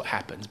 that's what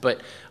happens.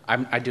 But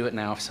I do it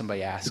now if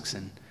somebody asks,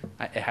 and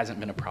it hasn't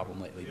been a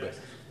problem lately. But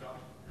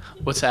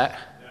what's that?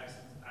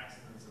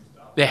 Accidents have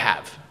stopped. They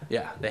have.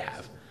 Yeah, they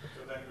have. So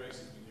that grace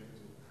has been given to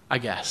you. I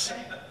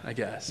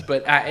guess.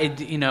 But it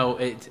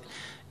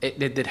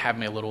did have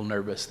me a little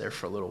nervous there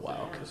for a little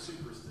while. You were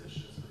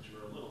superstitious, but you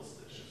were a little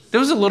stitious. There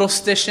was a little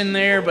stition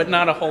there, but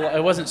not a whole lot.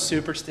 It wasn't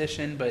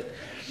superstition, but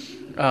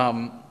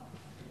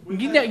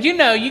you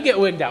get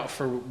wigged out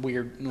for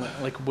weird,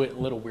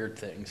 little weird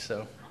things. So I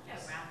go around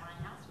my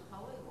house with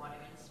holy water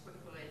and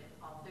sprinkle it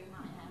all through my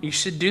house. you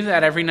should do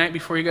that every night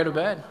before you go to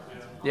bed.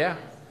 Yeah.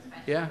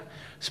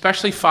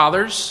 Especially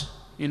fathers.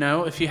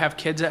 If you have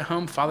kids at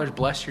home, fathers,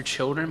 bless your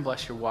children,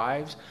 bless your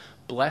wives,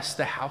 bless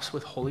the house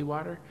with holy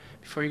water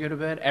before you go to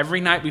bed. Every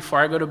night before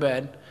I go to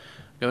bed,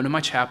 go into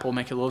my chapel,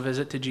 make a little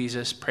visit to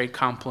Jesus, pray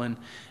Compline,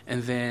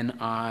 and then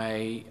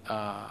I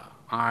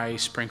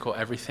sprinkle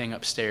everything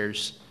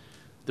upstairs.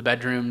 The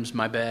bedrooms,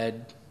 my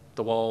bed,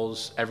 the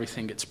walls,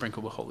 everything gets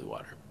sprinkled with holy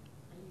water.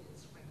 I need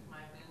to sprinkle my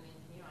room in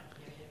here. I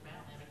carry it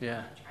around every Yeah.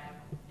 time I travel,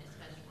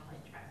 especially when I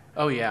travel.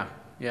 Oh, yeah.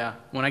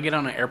 When I get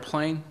on an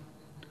airplane,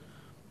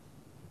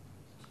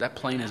 that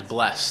plane is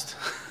blessed.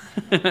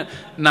 Not.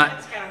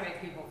 That's gotta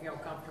make people feel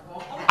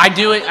comfortable. I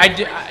do it.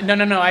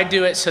 I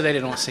do it so they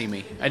don't see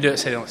me.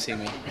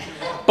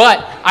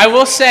 But I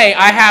will say,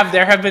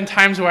 there have been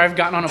times where I've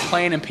gotten on a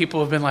plane and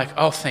people have been like,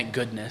 "Oh, thank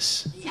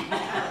goodness." You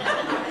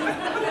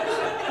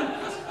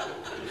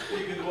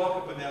can walk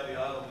up and down the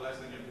aisle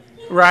blessing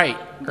everything. Right.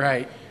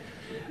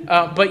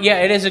 But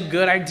yeah, it is a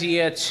good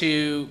idea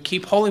to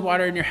keep holy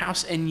water in your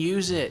house and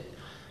use it.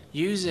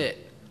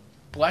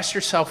 Bless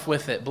yourself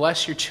with it.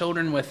 Bless your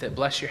children with it.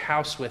 Bless your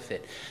house with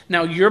it.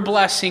 Now, your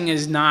blessing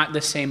is not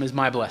the same as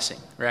my blessing,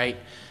 right?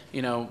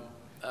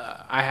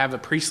 I have a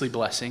priestly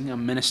blessing, a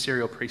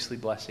ministerial priestly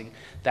blessing.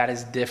 That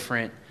is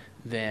different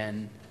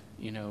than,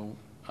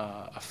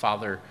 a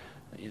father,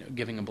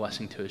 giving a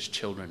blessing to his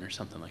children or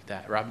something like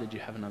that. Rob, did you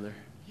have another?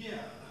 Yeah,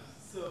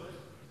 so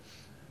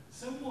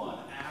someone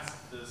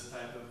asked this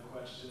type of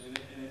question, and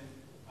it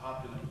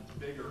popped in a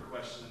bigger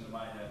question into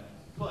my head.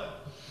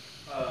 But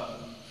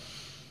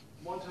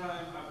one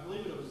time, I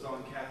believe it was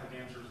on Catholic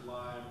Answers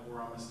Live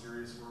or on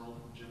Mysterious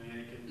World, Jimmy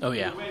Akin. Oh,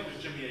 yeah. Either way, it was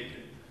Jimmy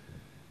Akin.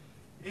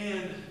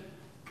 And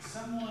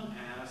someone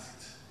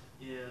asked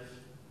if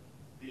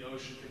the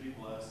ocean could be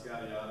blessed,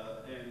 yada,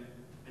 yada. And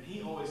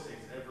he always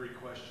takes every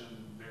question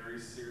very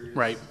serious.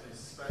 Right.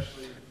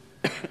 Especially,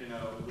 with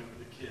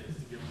the kids,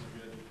 to give them a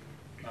good,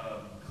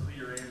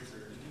 clear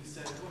answer. And he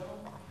said,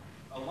 well,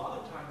 a lot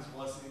of times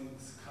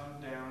blessings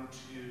come down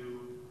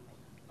to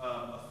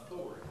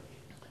authority.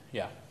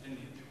 Yeah. And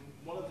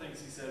one of the things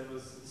he said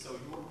was, so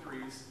your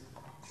priest,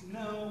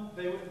 no,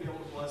 they wouldn't be able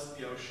to bless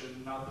the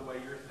ocean, not the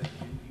way you're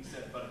thinking. He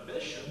said, but a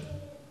bishop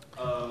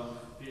of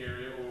the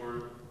area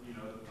or, the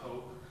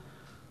Pope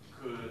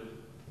could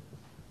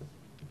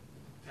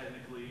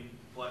technically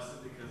bless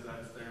it because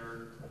that's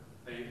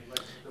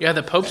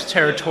the Pope's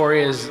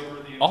territory is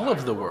all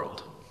of the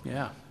world.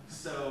 Yeah.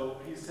 So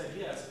he said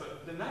yes,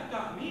 but then that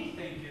got me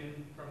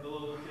thinking from the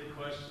little kid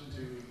question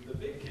to the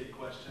big kid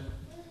question.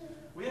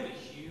 We have a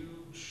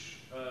huge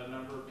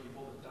number of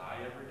people that die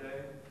every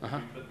day. Uh-huh.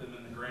 We put them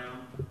in the ground.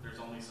 There's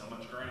only so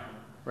much ground.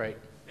 Right.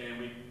 And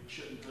we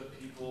shouldn't put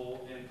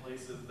people in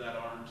places that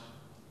aren't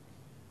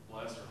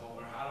blessed or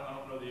holy. Or I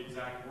don't know the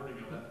exact wording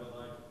of that, but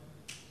like,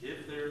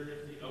 if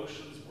the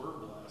oceans were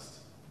blessed,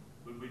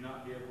 would we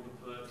not be able to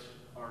put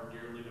our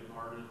dearly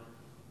departed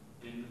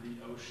into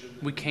the ocean?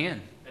 We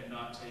can. And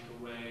not take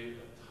away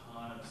a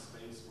ton of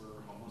space where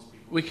homeless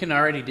people. We can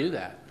already do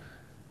that.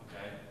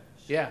 Okay.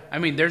 Yeah, I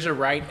mean, there's a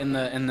rite in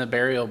the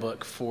burial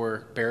book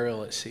for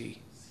burial at sea.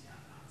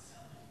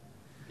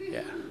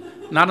 Yeah,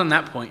 not on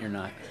that point. You're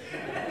not.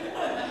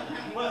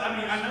 Well, I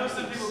mean, I know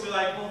some people will be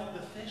like, "Well,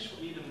 the fish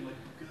will eat them like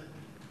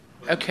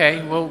good."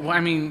 Okay, well, I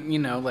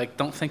mean, like,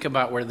 don't think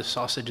about where the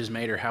sausage is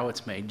made or how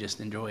it's made. Just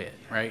enjoy it,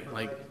 right? But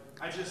Like,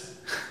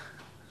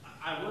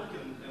 I work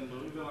in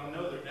Louisville. I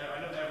know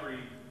every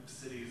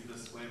city is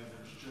this way, but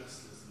there's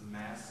just this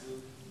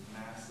massive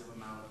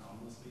amount of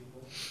homeless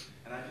people,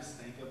 and I just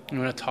think of. you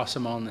want to toss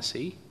them all in the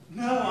sea?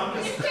 No, I'm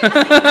just. Is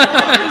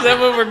that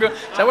what we're going?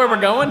 Is that where we're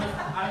going?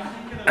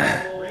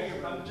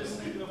 I'm just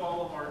thinking of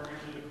all of our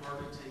dearly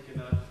departed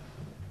taken up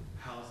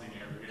housing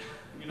area.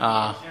 And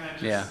I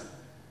just, yeah.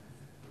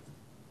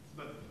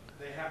 But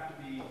they have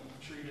to be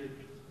treated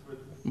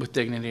With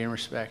dignity and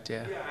respect,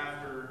 yeah. Yeah,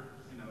 after,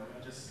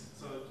 I just,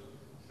 so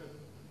it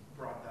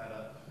brought that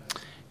up.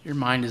 Your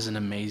mind is an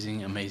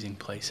amazing, amazing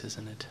place,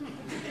 isn't it?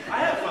 I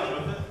have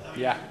fun with it.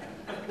 Yeah.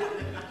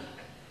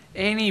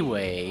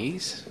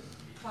 Anyways.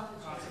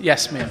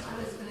 Yes, ma'am. I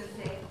was going to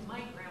say, my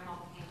grandma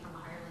came from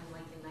Ireland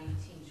like in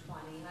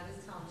 1920. I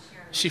was telling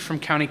Sharon. Is she from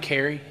County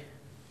Kerry?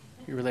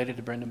 You related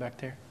to Brenda back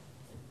there?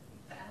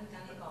 I haven't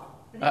done it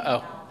all. But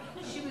Uh-oh.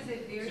 anyhow, she was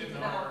a very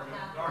devout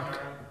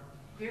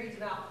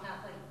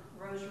Catholic,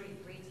 rosary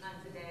 3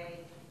 times a day.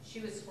 She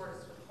would squirt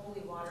us with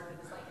holy water.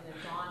 It was like in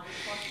a Dawn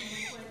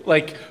dishwashing liquid.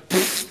 Like,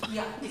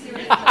 Yeah,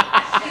 seriously.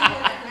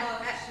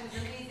 She was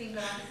amazing,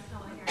 but I was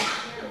telling her,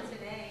 Sharon,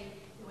 today,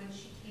 when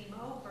she came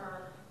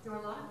over, there were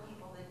a lot of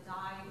people that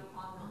died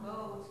on the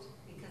boat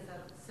because of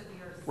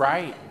severe sea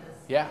Right. sickness.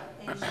 Yeah.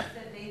 And she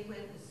said they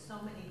witnessed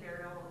so many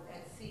burials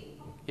at sea.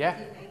 Yeah.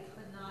 Because they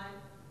could not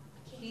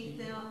keep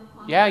them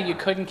on yeah, the you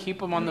boat. couldn't keep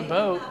them on the And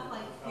boat. They would have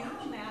like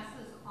funeral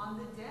masses on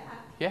the deck.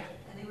 Yeah.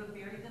 And they would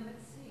bury them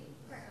at sea.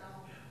 So,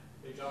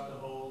 They dropped the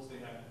holes, they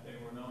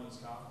were known as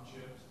coffin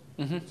ships,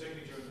 Mm-hmm.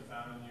 particularly during the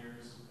founding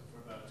years,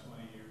 for about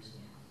 20 years.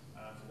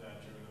 After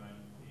that, during the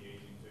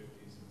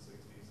 1850s and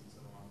 60s and so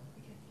on,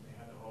 they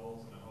had the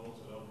holes, and the holes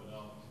would open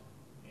up,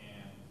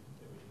 and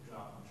they would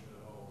drop them through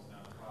the holes.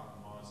 Now, the problem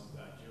was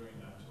that during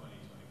that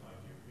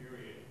 25-year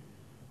period,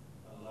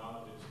 a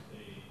lot of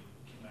the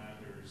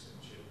commanders and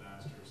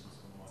shipmasters and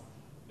so on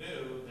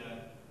knew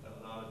that a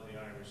lot of the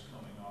Irish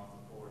coming off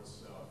the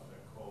ports of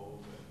Cove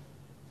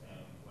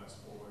and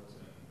Westport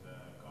and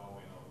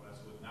Galway and all the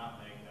rest would not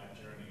make that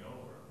journey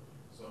over.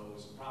 So it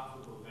was a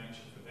profitable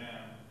venture for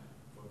them,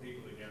 for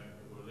people who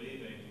were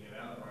leaving to get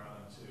out of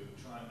Ireland to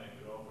try and make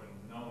it over,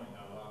 knowing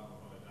that a lot of them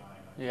were going to die.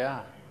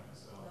 Yeah. Anyway,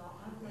 so, well,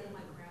 I'm glad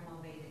my grandma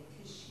made it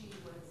because she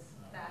was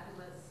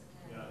fabulous.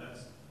 And yeah,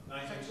 that's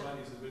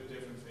 1920 is a bit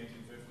different from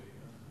 1850.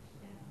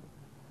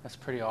 That's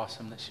pretty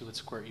awesome that she would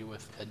squirt you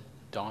with a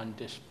Dawn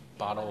dish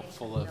bottle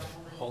full of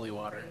holy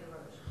water.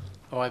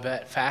 Oh, I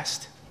bet.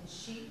 Fast? And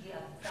she,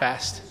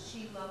 Fast.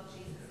 She loved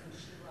Jesus and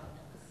she loved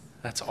us.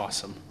 That's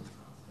awesome.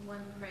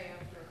 One prayer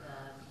for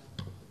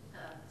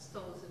the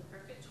souls in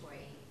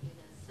purgatory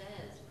even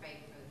says, pray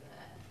for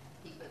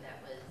the people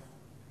that was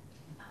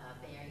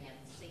burying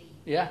at sea.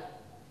 Yeah.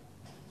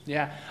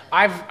 Yeah.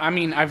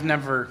 I've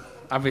never,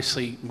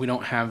 obviously we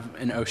don't have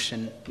an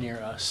ocean near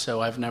us,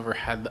 so I've never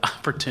had the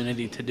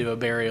opportunity to do a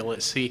burial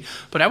at sea,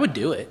 but I would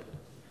do it.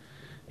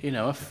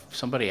 If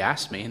somebody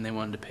asked me and they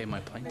wanted to pay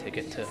my plane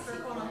ticket to,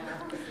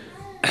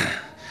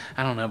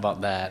 I don't know about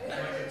that.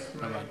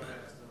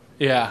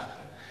 Yeah.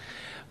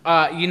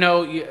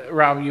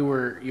 Rob, you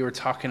were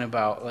talking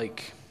about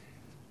like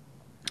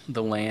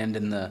the land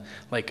and the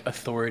like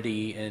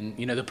authority, and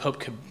the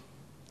Pope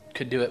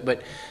could do it.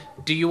 But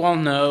do you all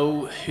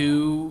know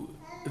who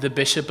the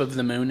Bishop of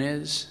the Moon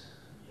is?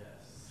 Yes.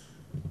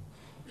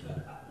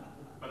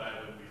 But I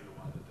would be the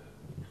one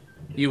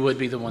that did. You would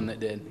be the one that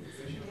did.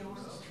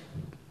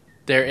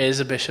 There is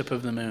a Bishop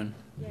of the Moon.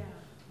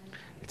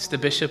 It's the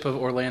Bishop of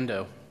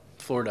Orlando,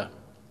 Florida.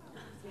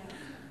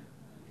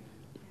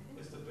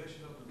 It's the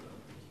Bishop of the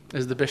Moon.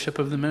 Is the Bishop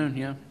of the Moon,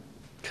 yeah.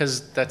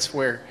 Because that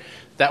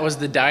was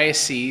the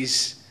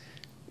diocese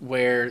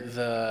where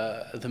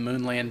the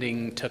moon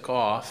landing took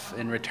off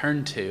and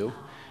returned to.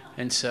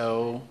 And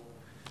so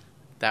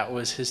that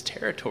was his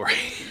territory.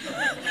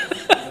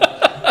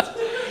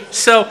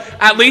 So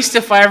at least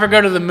if I ever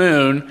go to the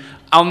moon,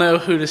 I'll know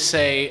who to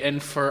say.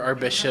 And for our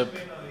bishop,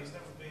 He's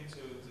never been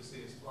to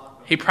see his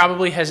flock. he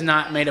probably has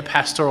not made a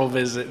pastoral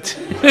visit.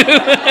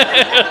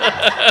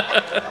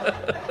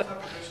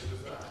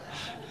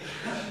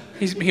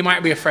 He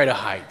might be afraid of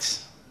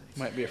heights.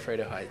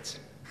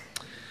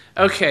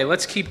 Okay,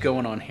 let's keep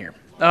going on here.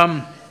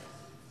 One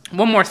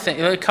more thing,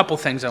 a couple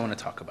things I want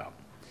to talk about.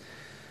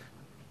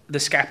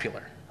 The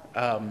scapular.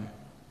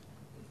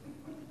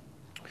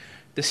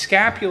 The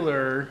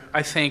scapular,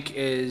 I think,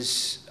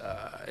 is,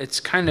 it's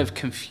kind of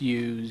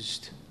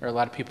confused, or a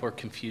lot of people are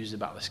confused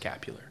about the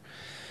scapular.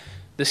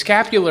 The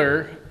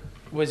scapular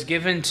was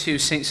given to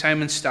St.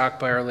 Simon Stock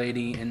by Our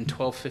Lady in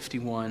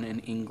 1251 in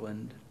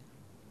England.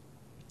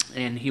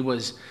 And he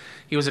was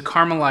a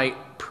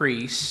Carmelite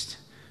priest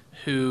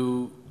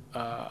who,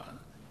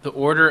 the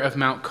order of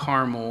Mount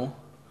Carmel,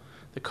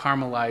 the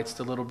Carmelites,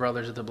 the little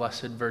brothers of the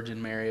Blessed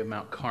Virgin Mary of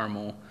Mount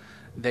Carmel,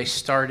 they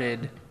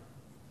started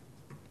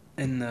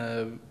in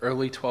the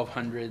early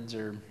 1200s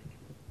or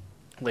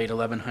late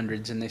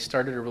 1100s, and they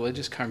started a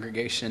religious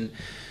congregation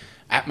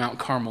at Mount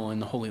Carmel in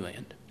the Holy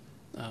Land.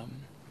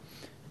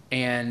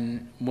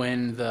 And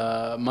when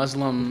the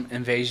Muslim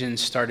invasion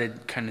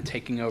started kind of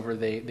taking over,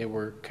 they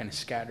were kind of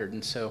scattered.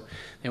 And so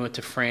they went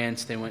to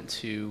France, they went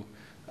to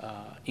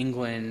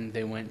England,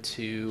 they went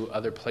to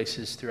other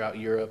places throughout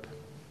Europe.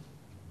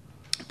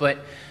 But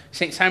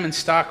St. Simon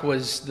Stock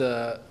was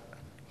the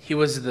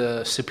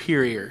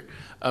superior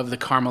of the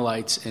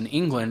Carmelites in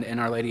England, and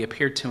Our Lady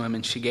appeared to him,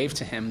 and she gave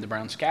to him the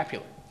brown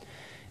scapular.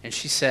 And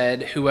she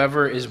said,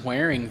 whoever is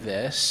wearing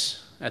this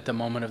at the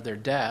moment of their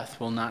death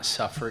will not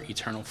suffer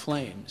eternal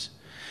flames.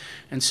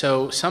 And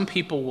so some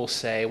people will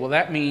say, well,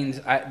 that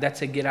means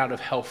that's a get out of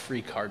hell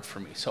free card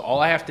for me. So all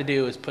I have to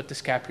do is put the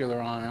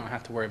scapular on, and I don't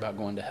have to worry about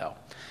going to hell.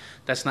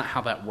 That's not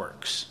how that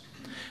works.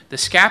 The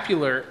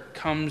scapular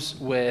comes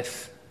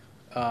with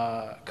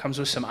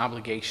some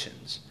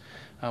obligations.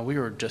 We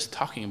were just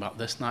talking about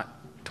this not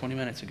 20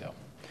 minutes ago.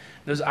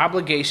 Those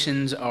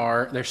obligations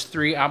there's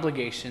 3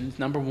 obligations.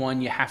 Number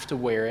 1, you have to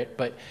wear it,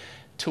 but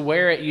to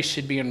wear it, you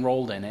should be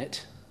enrolled in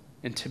it.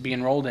 And to be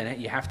enrolled in it,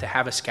 you have to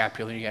have a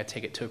scapular. You got to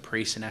take it to a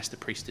priest and ask the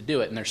priest to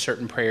do it. And there's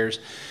certain prayers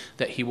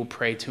that he will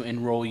pray to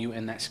enroll you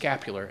in that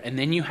scapular. And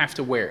then you have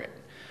to wear it.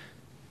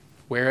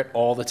 Wear it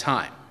all the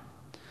time.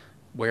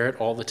 Wear it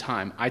all the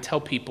time. I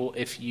tell people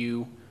if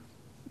you're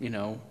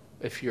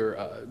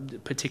a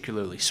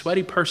particularly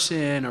sweaty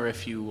person, or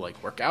if you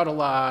like work out a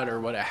lot or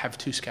what, have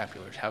 2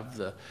 scapulars. Have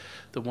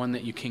the one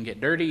that you can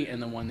get dirty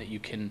and the one that you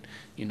can,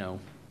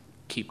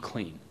 keep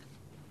clean.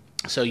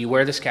 So you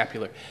wear the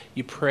scapular.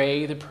 You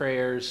pray the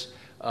prayers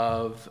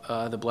of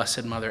the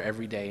Blessed Mother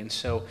every day. And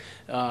so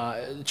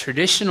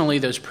traditionally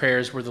those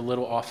prayers were the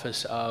little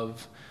office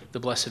of the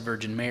Blessed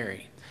Virgin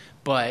Mary.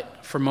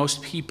 But for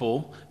most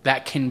people,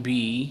 that can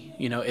be,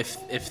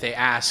 if they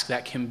ask,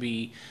 that can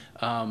be,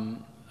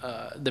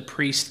 the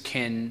priest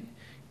can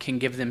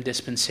give them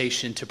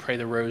dispensation to pray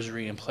the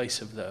rosary in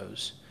place of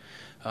those.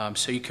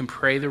 So you can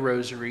pray the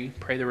rosary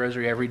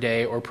every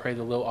day, or pray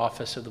the little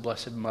office of the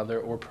Blessed Mother,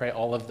 or pray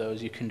all of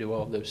those. You can do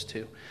all of those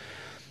too.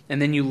 And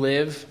then you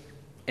live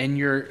in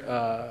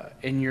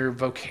your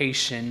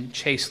vocation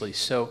chastely.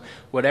 So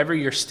whatever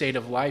your state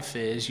of life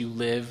is, you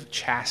live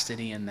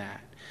chastity in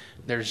that.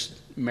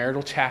 There's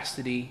marital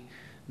chastity,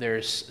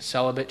 there's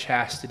celibate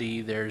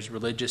chastity, there's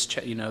religious,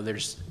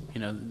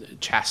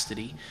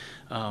 chastity.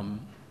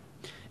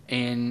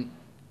 And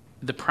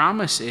the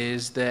promise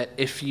is that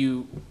if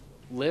you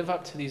live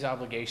up to these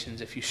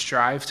obligations, if you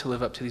strive to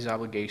live up to these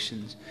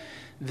obligations,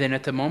 then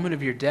at the moment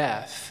of your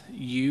death,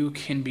 you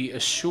can be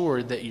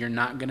assured that you're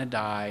not going to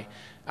die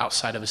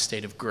outside of a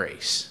state of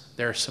grace.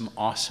 There are some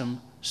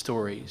awesome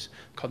stories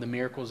called the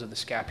miracles of the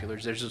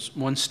scapulars. There's this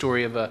one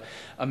story of a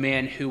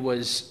man who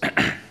was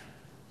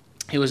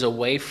he was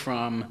away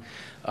from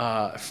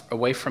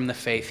the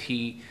faith.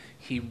 He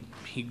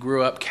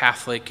grew up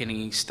Catholic and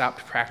he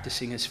stopped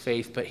practicing his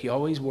faith, but he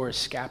always wore a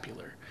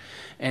scapular.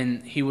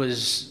 And he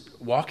was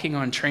walking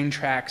on train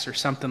tracks or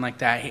something like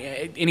that.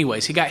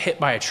 He got hit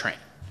by a train.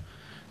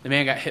 The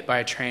man got hit by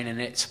a train and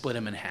it split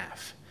him in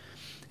half.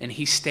 And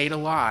he stayed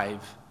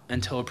alive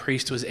until a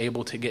priest was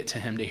able to get to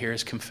him to hear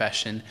his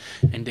confession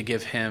and to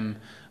give him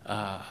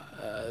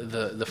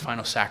the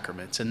final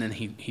sacraments. And then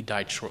he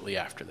died shortly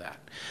after that.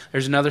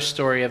 There's another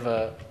story of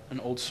an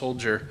old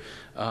soldier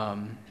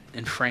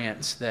in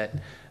France that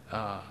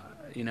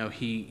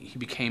he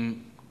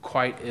became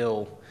quite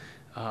ill,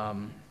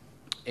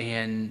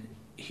 and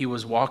he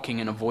was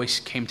walking and a voice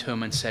came to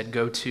him and said,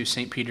 go to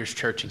St. Peter's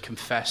Church and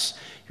confess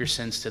your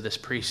sins to this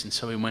priest. And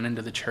so he went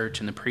into the church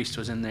and the priest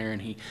was in there and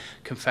he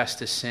confessed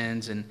his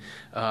sins. And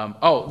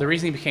the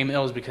reason he became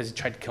ill is because he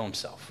tried to kill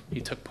himself.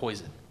 He took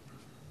poison.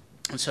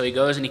 And so he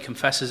goes and he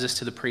confesses this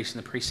to the priest,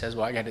 and the priest says,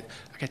 well, I got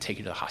to take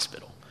you to the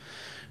hospital.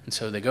 And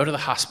so they go to the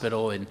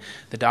hospital and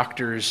the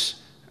doctors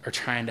are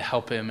trying to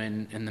help him,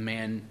 and the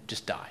man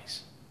just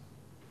dies.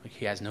 Like,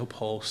 he has no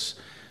pulse,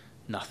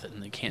 nothing.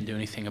 They can't do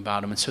anything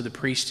about him. And so the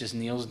priest just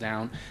kneels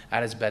down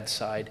at his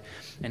bedside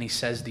and he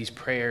says these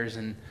prayers,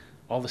 and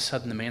all of a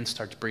sudden the man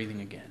starts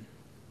breathing again.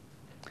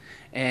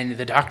 And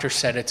the doctor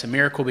said it's a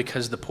miracle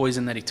because the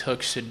poison that he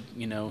took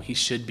he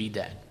should be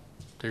dead.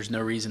 There's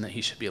no reason that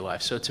he should be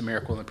alive. So it's a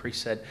miracle. And the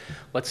priest said,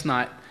 let's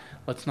not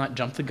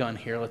jump the gun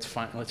here. Let's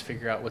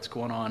figure out what's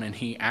going on. And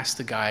he asked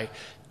the guy,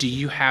 do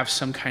you have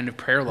some kind of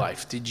prayer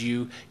life? Did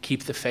you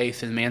keep the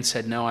faith? And the man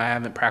said, no, I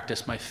haven't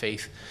practiced my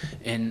faith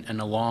in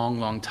a long,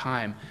 long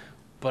time,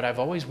 but I've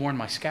always worn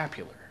my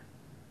scapular.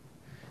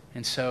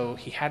 And so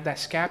he had that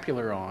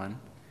scapular on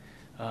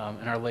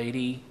and Our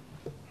Lady.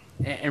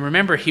 And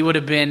remember, he would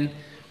have been,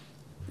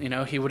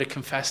 he would have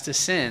confessed his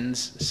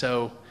sins,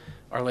 so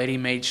Our Lady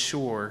made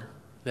sure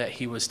that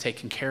he was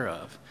taken care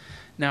of.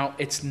 Now,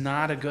 it's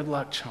not a good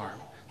luck charm.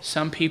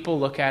 Some people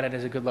look at it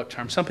as a good luck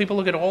charm. Some people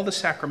look at all the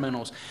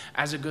sacramentals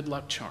as a good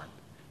luck charm.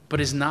 But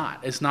it's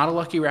not. It's not a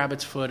lucky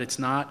rabbit's foot. It's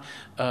not,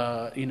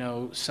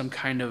 some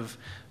kind of,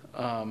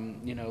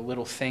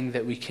 little thing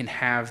that we can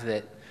have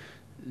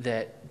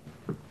that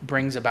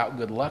brings about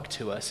good luck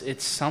to us.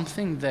 It's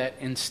something that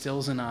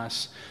instills in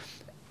us,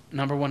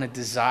 number one, a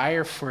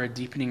desire for a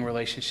deepening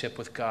relationship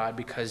with God,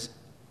 because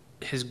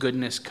his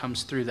goodness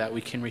comes through that.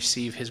 We can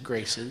receive his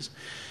graces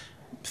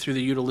through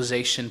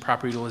the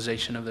proper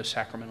utilization of those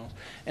sacramentals.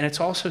 And it's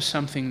also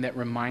something that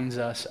reminds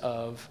us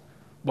of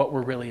what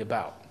we're really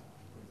about.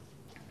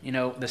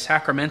 The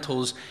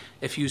sacramentals,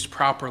 if used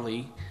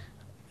properly,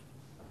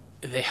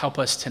 they help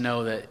us to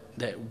know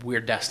that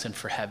we're destined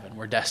for heaven.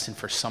 We're destined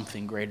for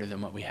something greater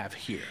than what we have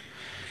here.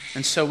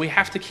 And so we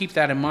have to keep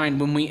that in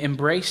mind when we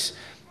embrace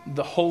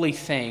the holy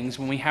things,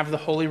 when we have the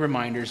holy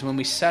reminders, when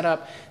we set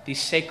up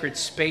these sacred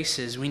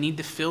spaces. We need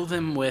to fill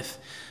them with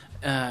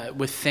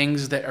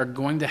things that are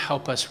going to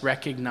help us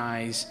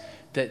recognize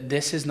that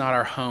this is not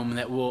our home,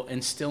 that will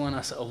instill in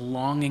us a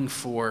longing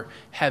for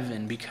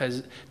heaven, because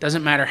it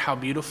doesn't matter how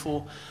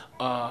beautiful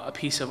a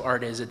piece of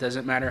art is. It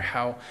doesn't matter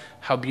how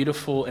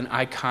beautiful an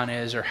icon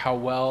is, or how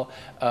well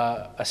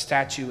a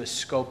statue is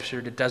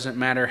sculptured. It doesn't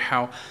matter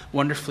how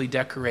wonderfully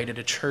decorated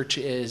a church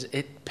is.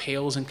 It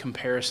pales in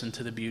comparison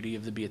to the beauty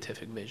of the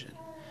beatific vision.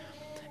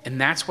 And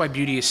that's why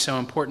beauty is so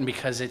important,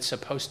 because it's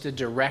supposed to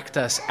direct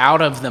us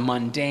out of the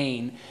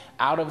mundane,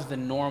 out of the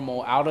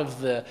normal, out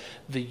of the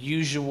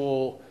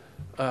usual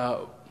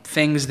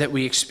things that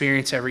we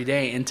experience every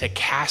day, and to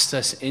cast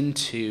us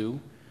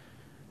into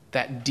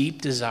that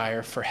deep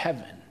desire for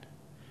heaven.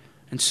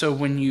 And so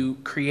when you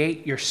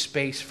create your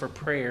space for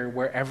prayer,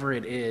 wherever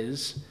it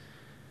is,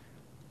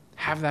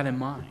 have that in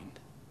mind.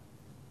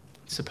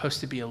 It's supposed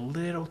to be a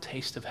little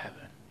taste of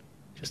heaven,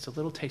 just a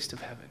little taste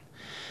of heaven.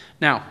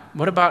 Now,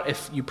 what about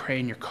if you pray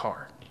in your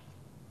car?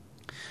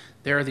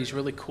 There are these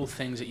really cool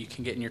things that you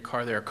can get in your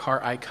car. There are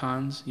car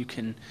icons. You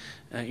can,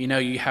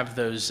 you have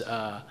those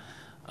air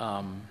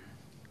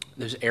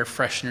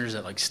fresheners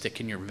that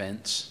stick in your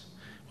vents.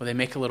 Well, they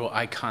make a little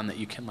icon that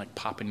you can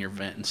pop in your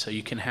vent, and so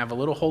you can have a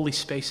little holy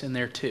space in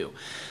there too.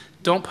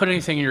 Don't put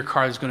anything in your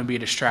car that's going to be a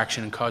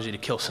distraction and cause you to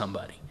kill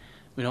somebody.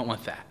 We don't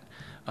want that.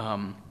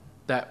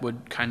 That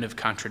would kind of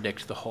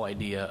contradict the whole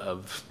idea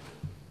of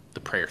the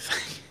prayer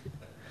thing.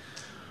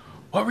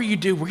 What were you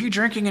doing? Were you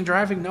drinking and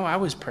driving? No, I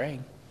was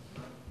praying.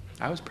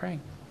 Yeah,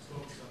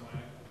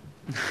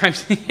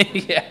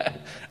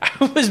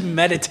 I was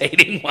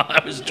meditating while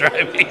I was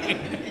driving.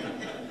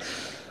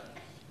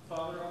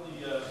 Father, on the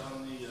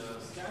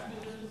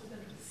scapulars,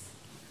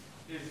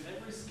 is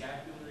every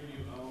scapular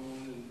you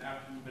own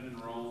after you've been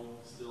enrolled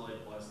still a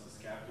blessed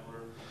scapular,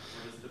 or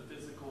does the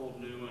physical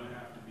new one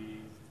have to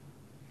be?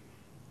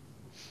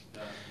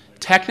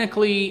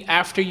 Technically,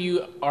 after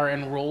you are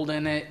enrolled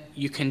in it,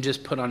 you can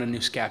just put on a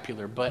new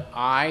scapular. But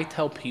I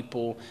tell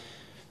people,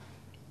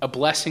 a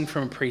blessing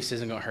from a priest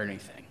isn't going to hurt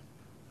anything.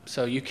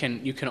 So you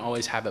can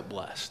always have it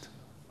blessed.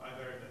 I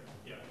heard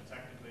that,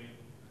 technically,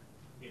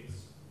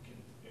 it's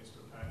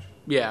perpetual.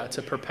 Yeah, it's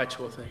a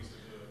perpetual thing.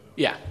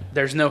 Yeah,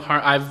 there's no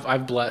harm.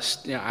 I've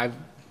blessed.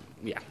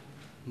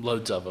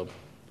 Loads of them.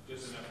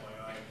 Just an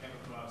FYI, I came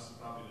across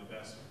probably the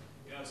best.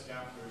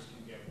 Scapulars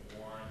can get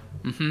worn,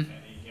 Mm-hmm.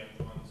 and you get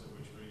ones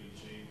which are really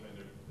cheap, and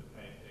they're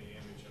the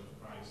image of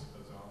Christ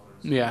was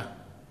offered. Yeah.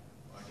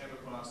 I came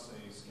across a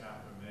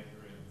scapular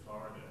maker in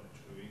Florida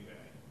through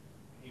eBay.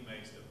 He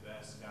makes the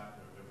best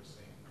scapular I've ever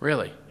seen.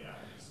 Really? Yeah,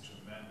 it's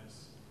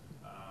tremendous.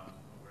 I'm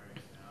wearing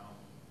it now.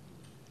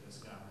 This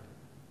scapular.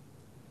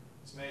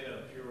 It's made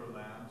of pure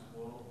lamb's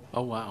wool.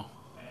 Oh, wow.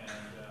 And,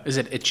 Is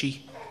it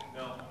itchy?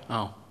 No.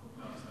 Oh,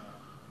 No, it's not.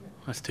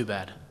 that's too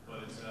bad.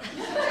 But it's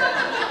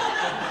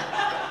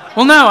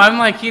Well, no, I'm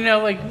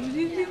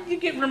you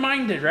get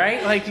reminded,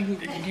 right?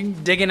 You're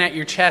digging at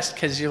your chest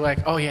because you're like,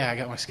 oh, yeah, I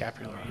got my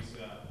scapular on.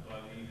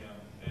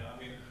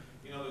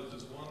 there's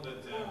this one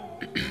that a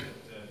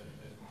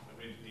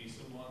really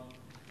decent one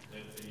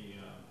that the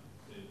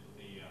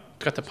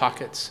Got the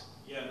pockets.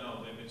 yeah,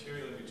 no, the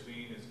material in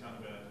between is kind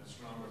of a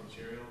stronger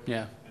material.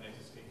 Yeah. And it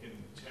can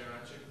tear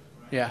at you,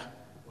 right? Yeah.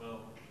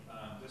 Well,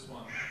 this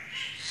one.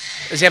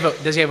 Does he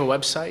have a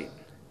website?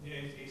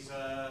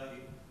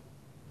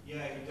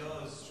 Yeah, he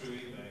does through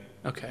eBay.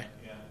 Okay.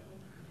 Yeah.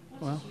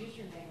 Well. What's his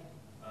username?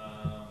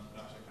 Gosh, I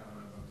can't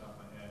remember off the top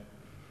of my head.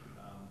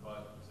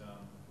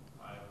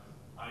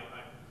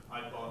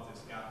 I bought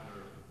this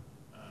scapular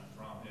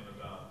from him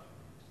about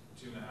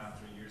 2.5,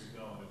 3 years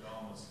ago, and it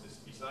almost,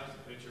 besides the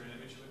picture and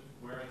image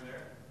wearing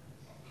there,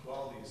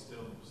 quality is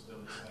still the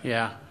same.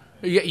 Yeah.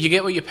 You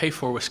get what you pay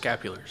for with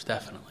scapulars,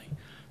 definitely.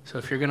 So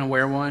if you're going to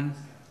wear one,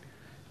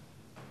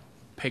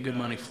 pay good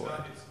money for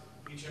it.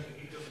 He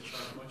doesn't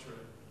charge much for it.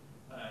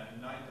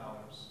 $9.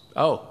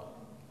 Oh.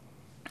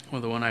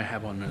 Well, the one I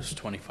have on is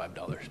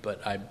 $25,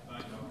 but I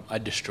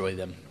destroy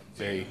them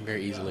very,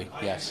 very easily.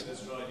 Yes. I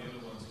destroyed the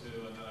other ones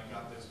too, and then I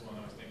got this one,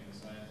 I was thinking the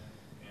same,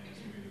 and it's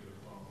really good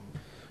quality.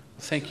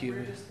 Thank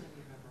you.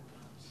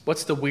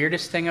 What's the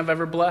weirdest thing I've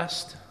ever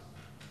blessed?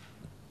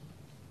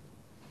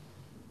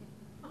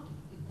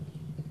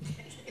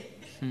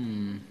 That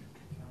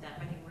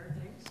many weird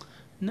things?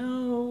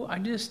 No, I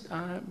just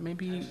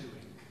maybe.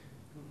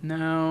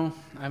 No,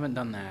 I haven't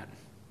done that.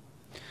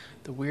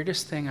 The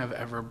weirdest thing I've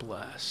ever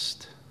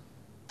blessed.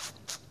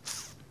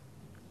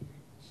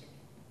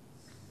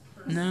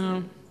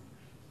 No.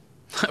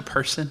 A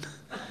person.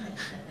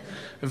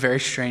 A very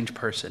strange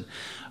person.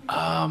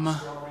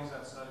 Strawberries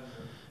outside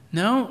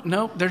of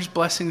No, there's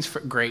blessings for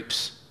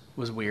grapes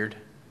was weird.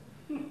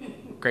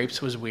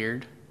 Grapes was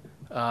weird.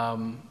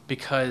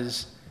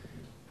 Because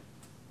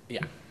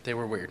yeah, they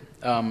were weird.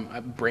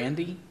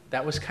 Brandy,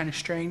 that was kind of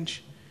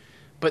strange.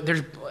 But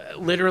there's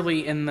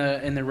literally in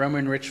the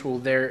Roman ritual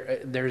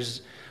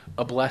there's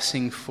a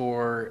blessing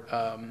for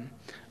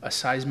a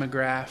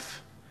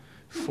seismograph,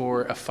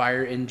 for a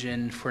fire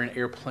engine, for an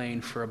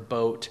airplane, for a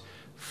boat,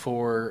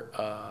 for You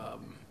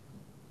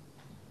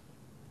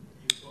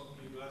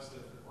blessed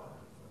it for what?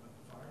 For the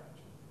fire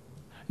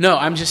engine? no,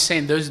 I'm just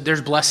saying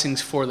there's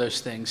blessings for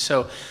those things.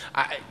 So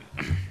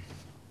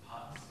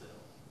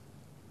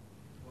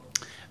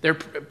they're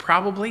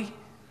probably,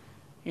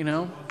 One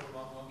for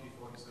Monkey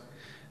 47.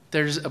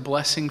 there's a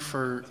blessing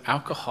for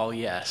alcohol,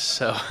 yes.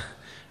 So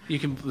you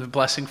can the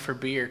blessing for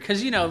beer,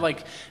 because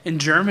like in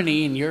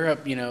Germany and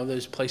Europe,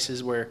 those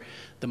places where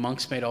the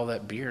monks made all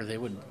that beer, they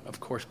would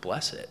of course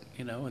bless it,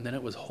 and then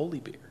it was holy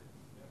beer,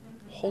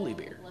 holy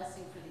beer.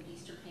 Blessing for the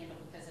Easter candle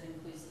because it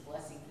includes the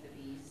blessing for the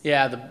bees.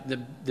 Yeah,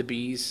 the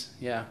bees,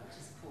 yeah, Which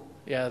is cool.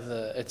 yeah.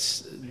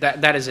 It's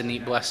that is a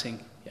neat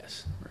blessing,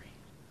 yes. Marie.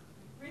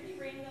 Really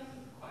random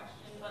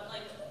question, but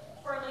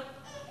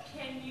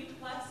can you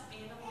bless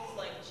animals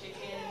like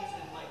chickens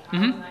and like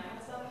cows and that kind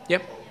of stuff?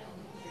 Yep.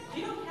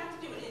 You don't have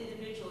to do it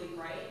individually,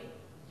 right?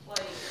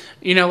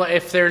 Like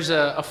If there's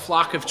a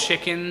flock of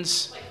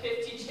chickens, like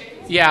 50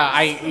 chickens.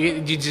 yeah,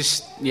 you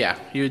just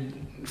you'd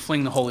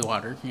fling the holy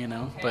water, Okay,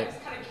 but. I was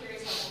kind of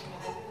curious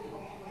how you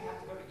would have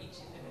to go to each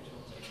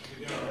individual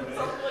chicken.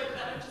 Something like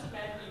that. I'm just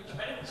imagining you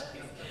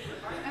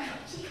trying to chase our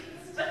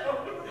chickens down.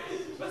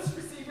 Let's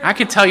receive your I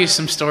could tell you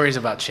some stories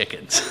about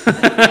chickens. Do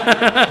they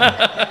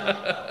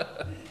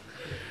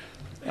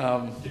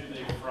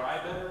fry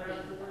better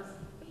afterwards?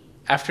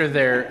 After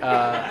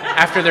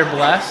they're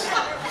blessed,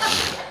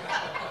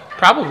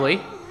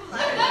 probably.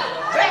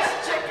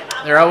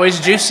 They're always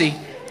juicy.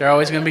 They're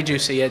always going to be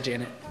juicy, yeah,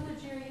 Janet. Brother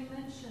Jerry, you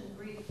mentioned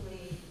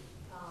briefly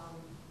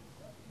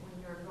when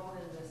you're going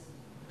in this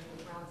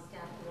around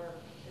scapular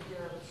that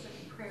there are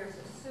certain prayers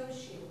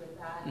associated with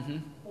that,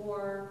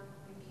 or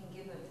you can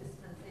give a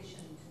dispensation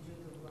to do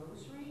the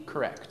rosary.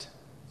 Correct.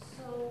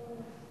 So,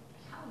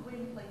 how when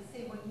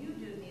you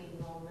do the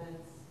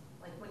enrollments,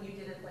 like when you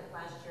did it like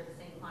last year at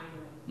St.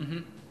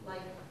 Heinrich,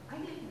 like I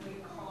didn't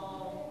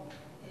recall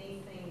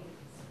anything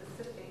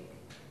specific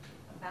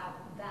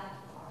about that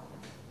part.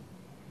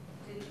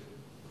 Did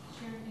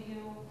Sharon, do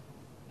you?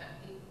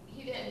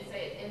 He didn't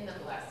say it in the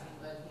blessing,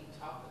 but he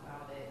talked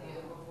about it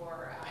either before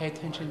or after. Pay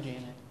attention,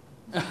 Janet.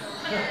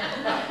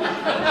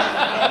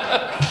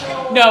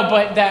 No,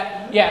 but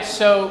that, yeah,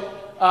 so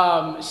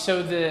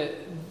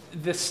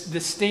the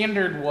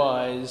standard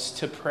was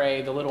to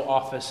pray the little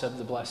office of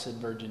the Blessed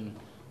Virgin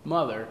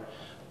Mother,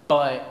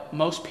 but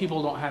most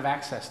people don't have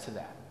access to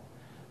that.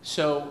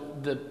 So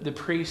the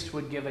priest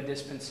would give a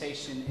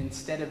dispensation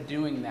instead of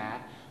doing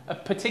that,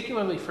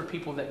 particularly for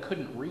people that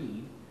couldn't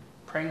read.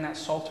 Praying that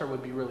Psalter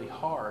would be really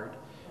hard,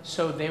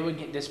 so they would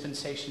get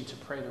dispensation to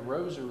pray the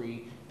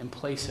rosary in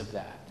place of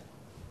that.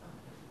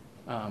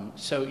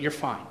 So you're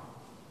fine.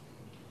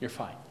 You're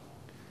fine.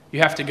 You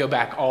have to go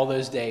back all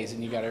those days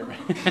and you got to...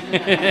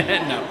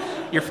 No,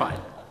 you're fine.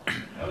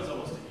 That was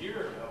almost a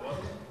year ago,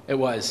 wasn't it? It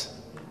was.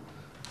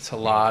 It's a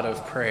lot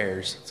of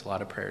prayers. It's a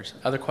lot of prayers.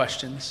 Other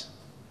questions?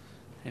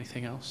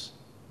 Anything else?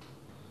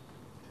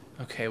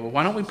 Okay, well,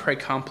 why don't we pray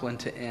Compline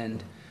to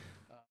end?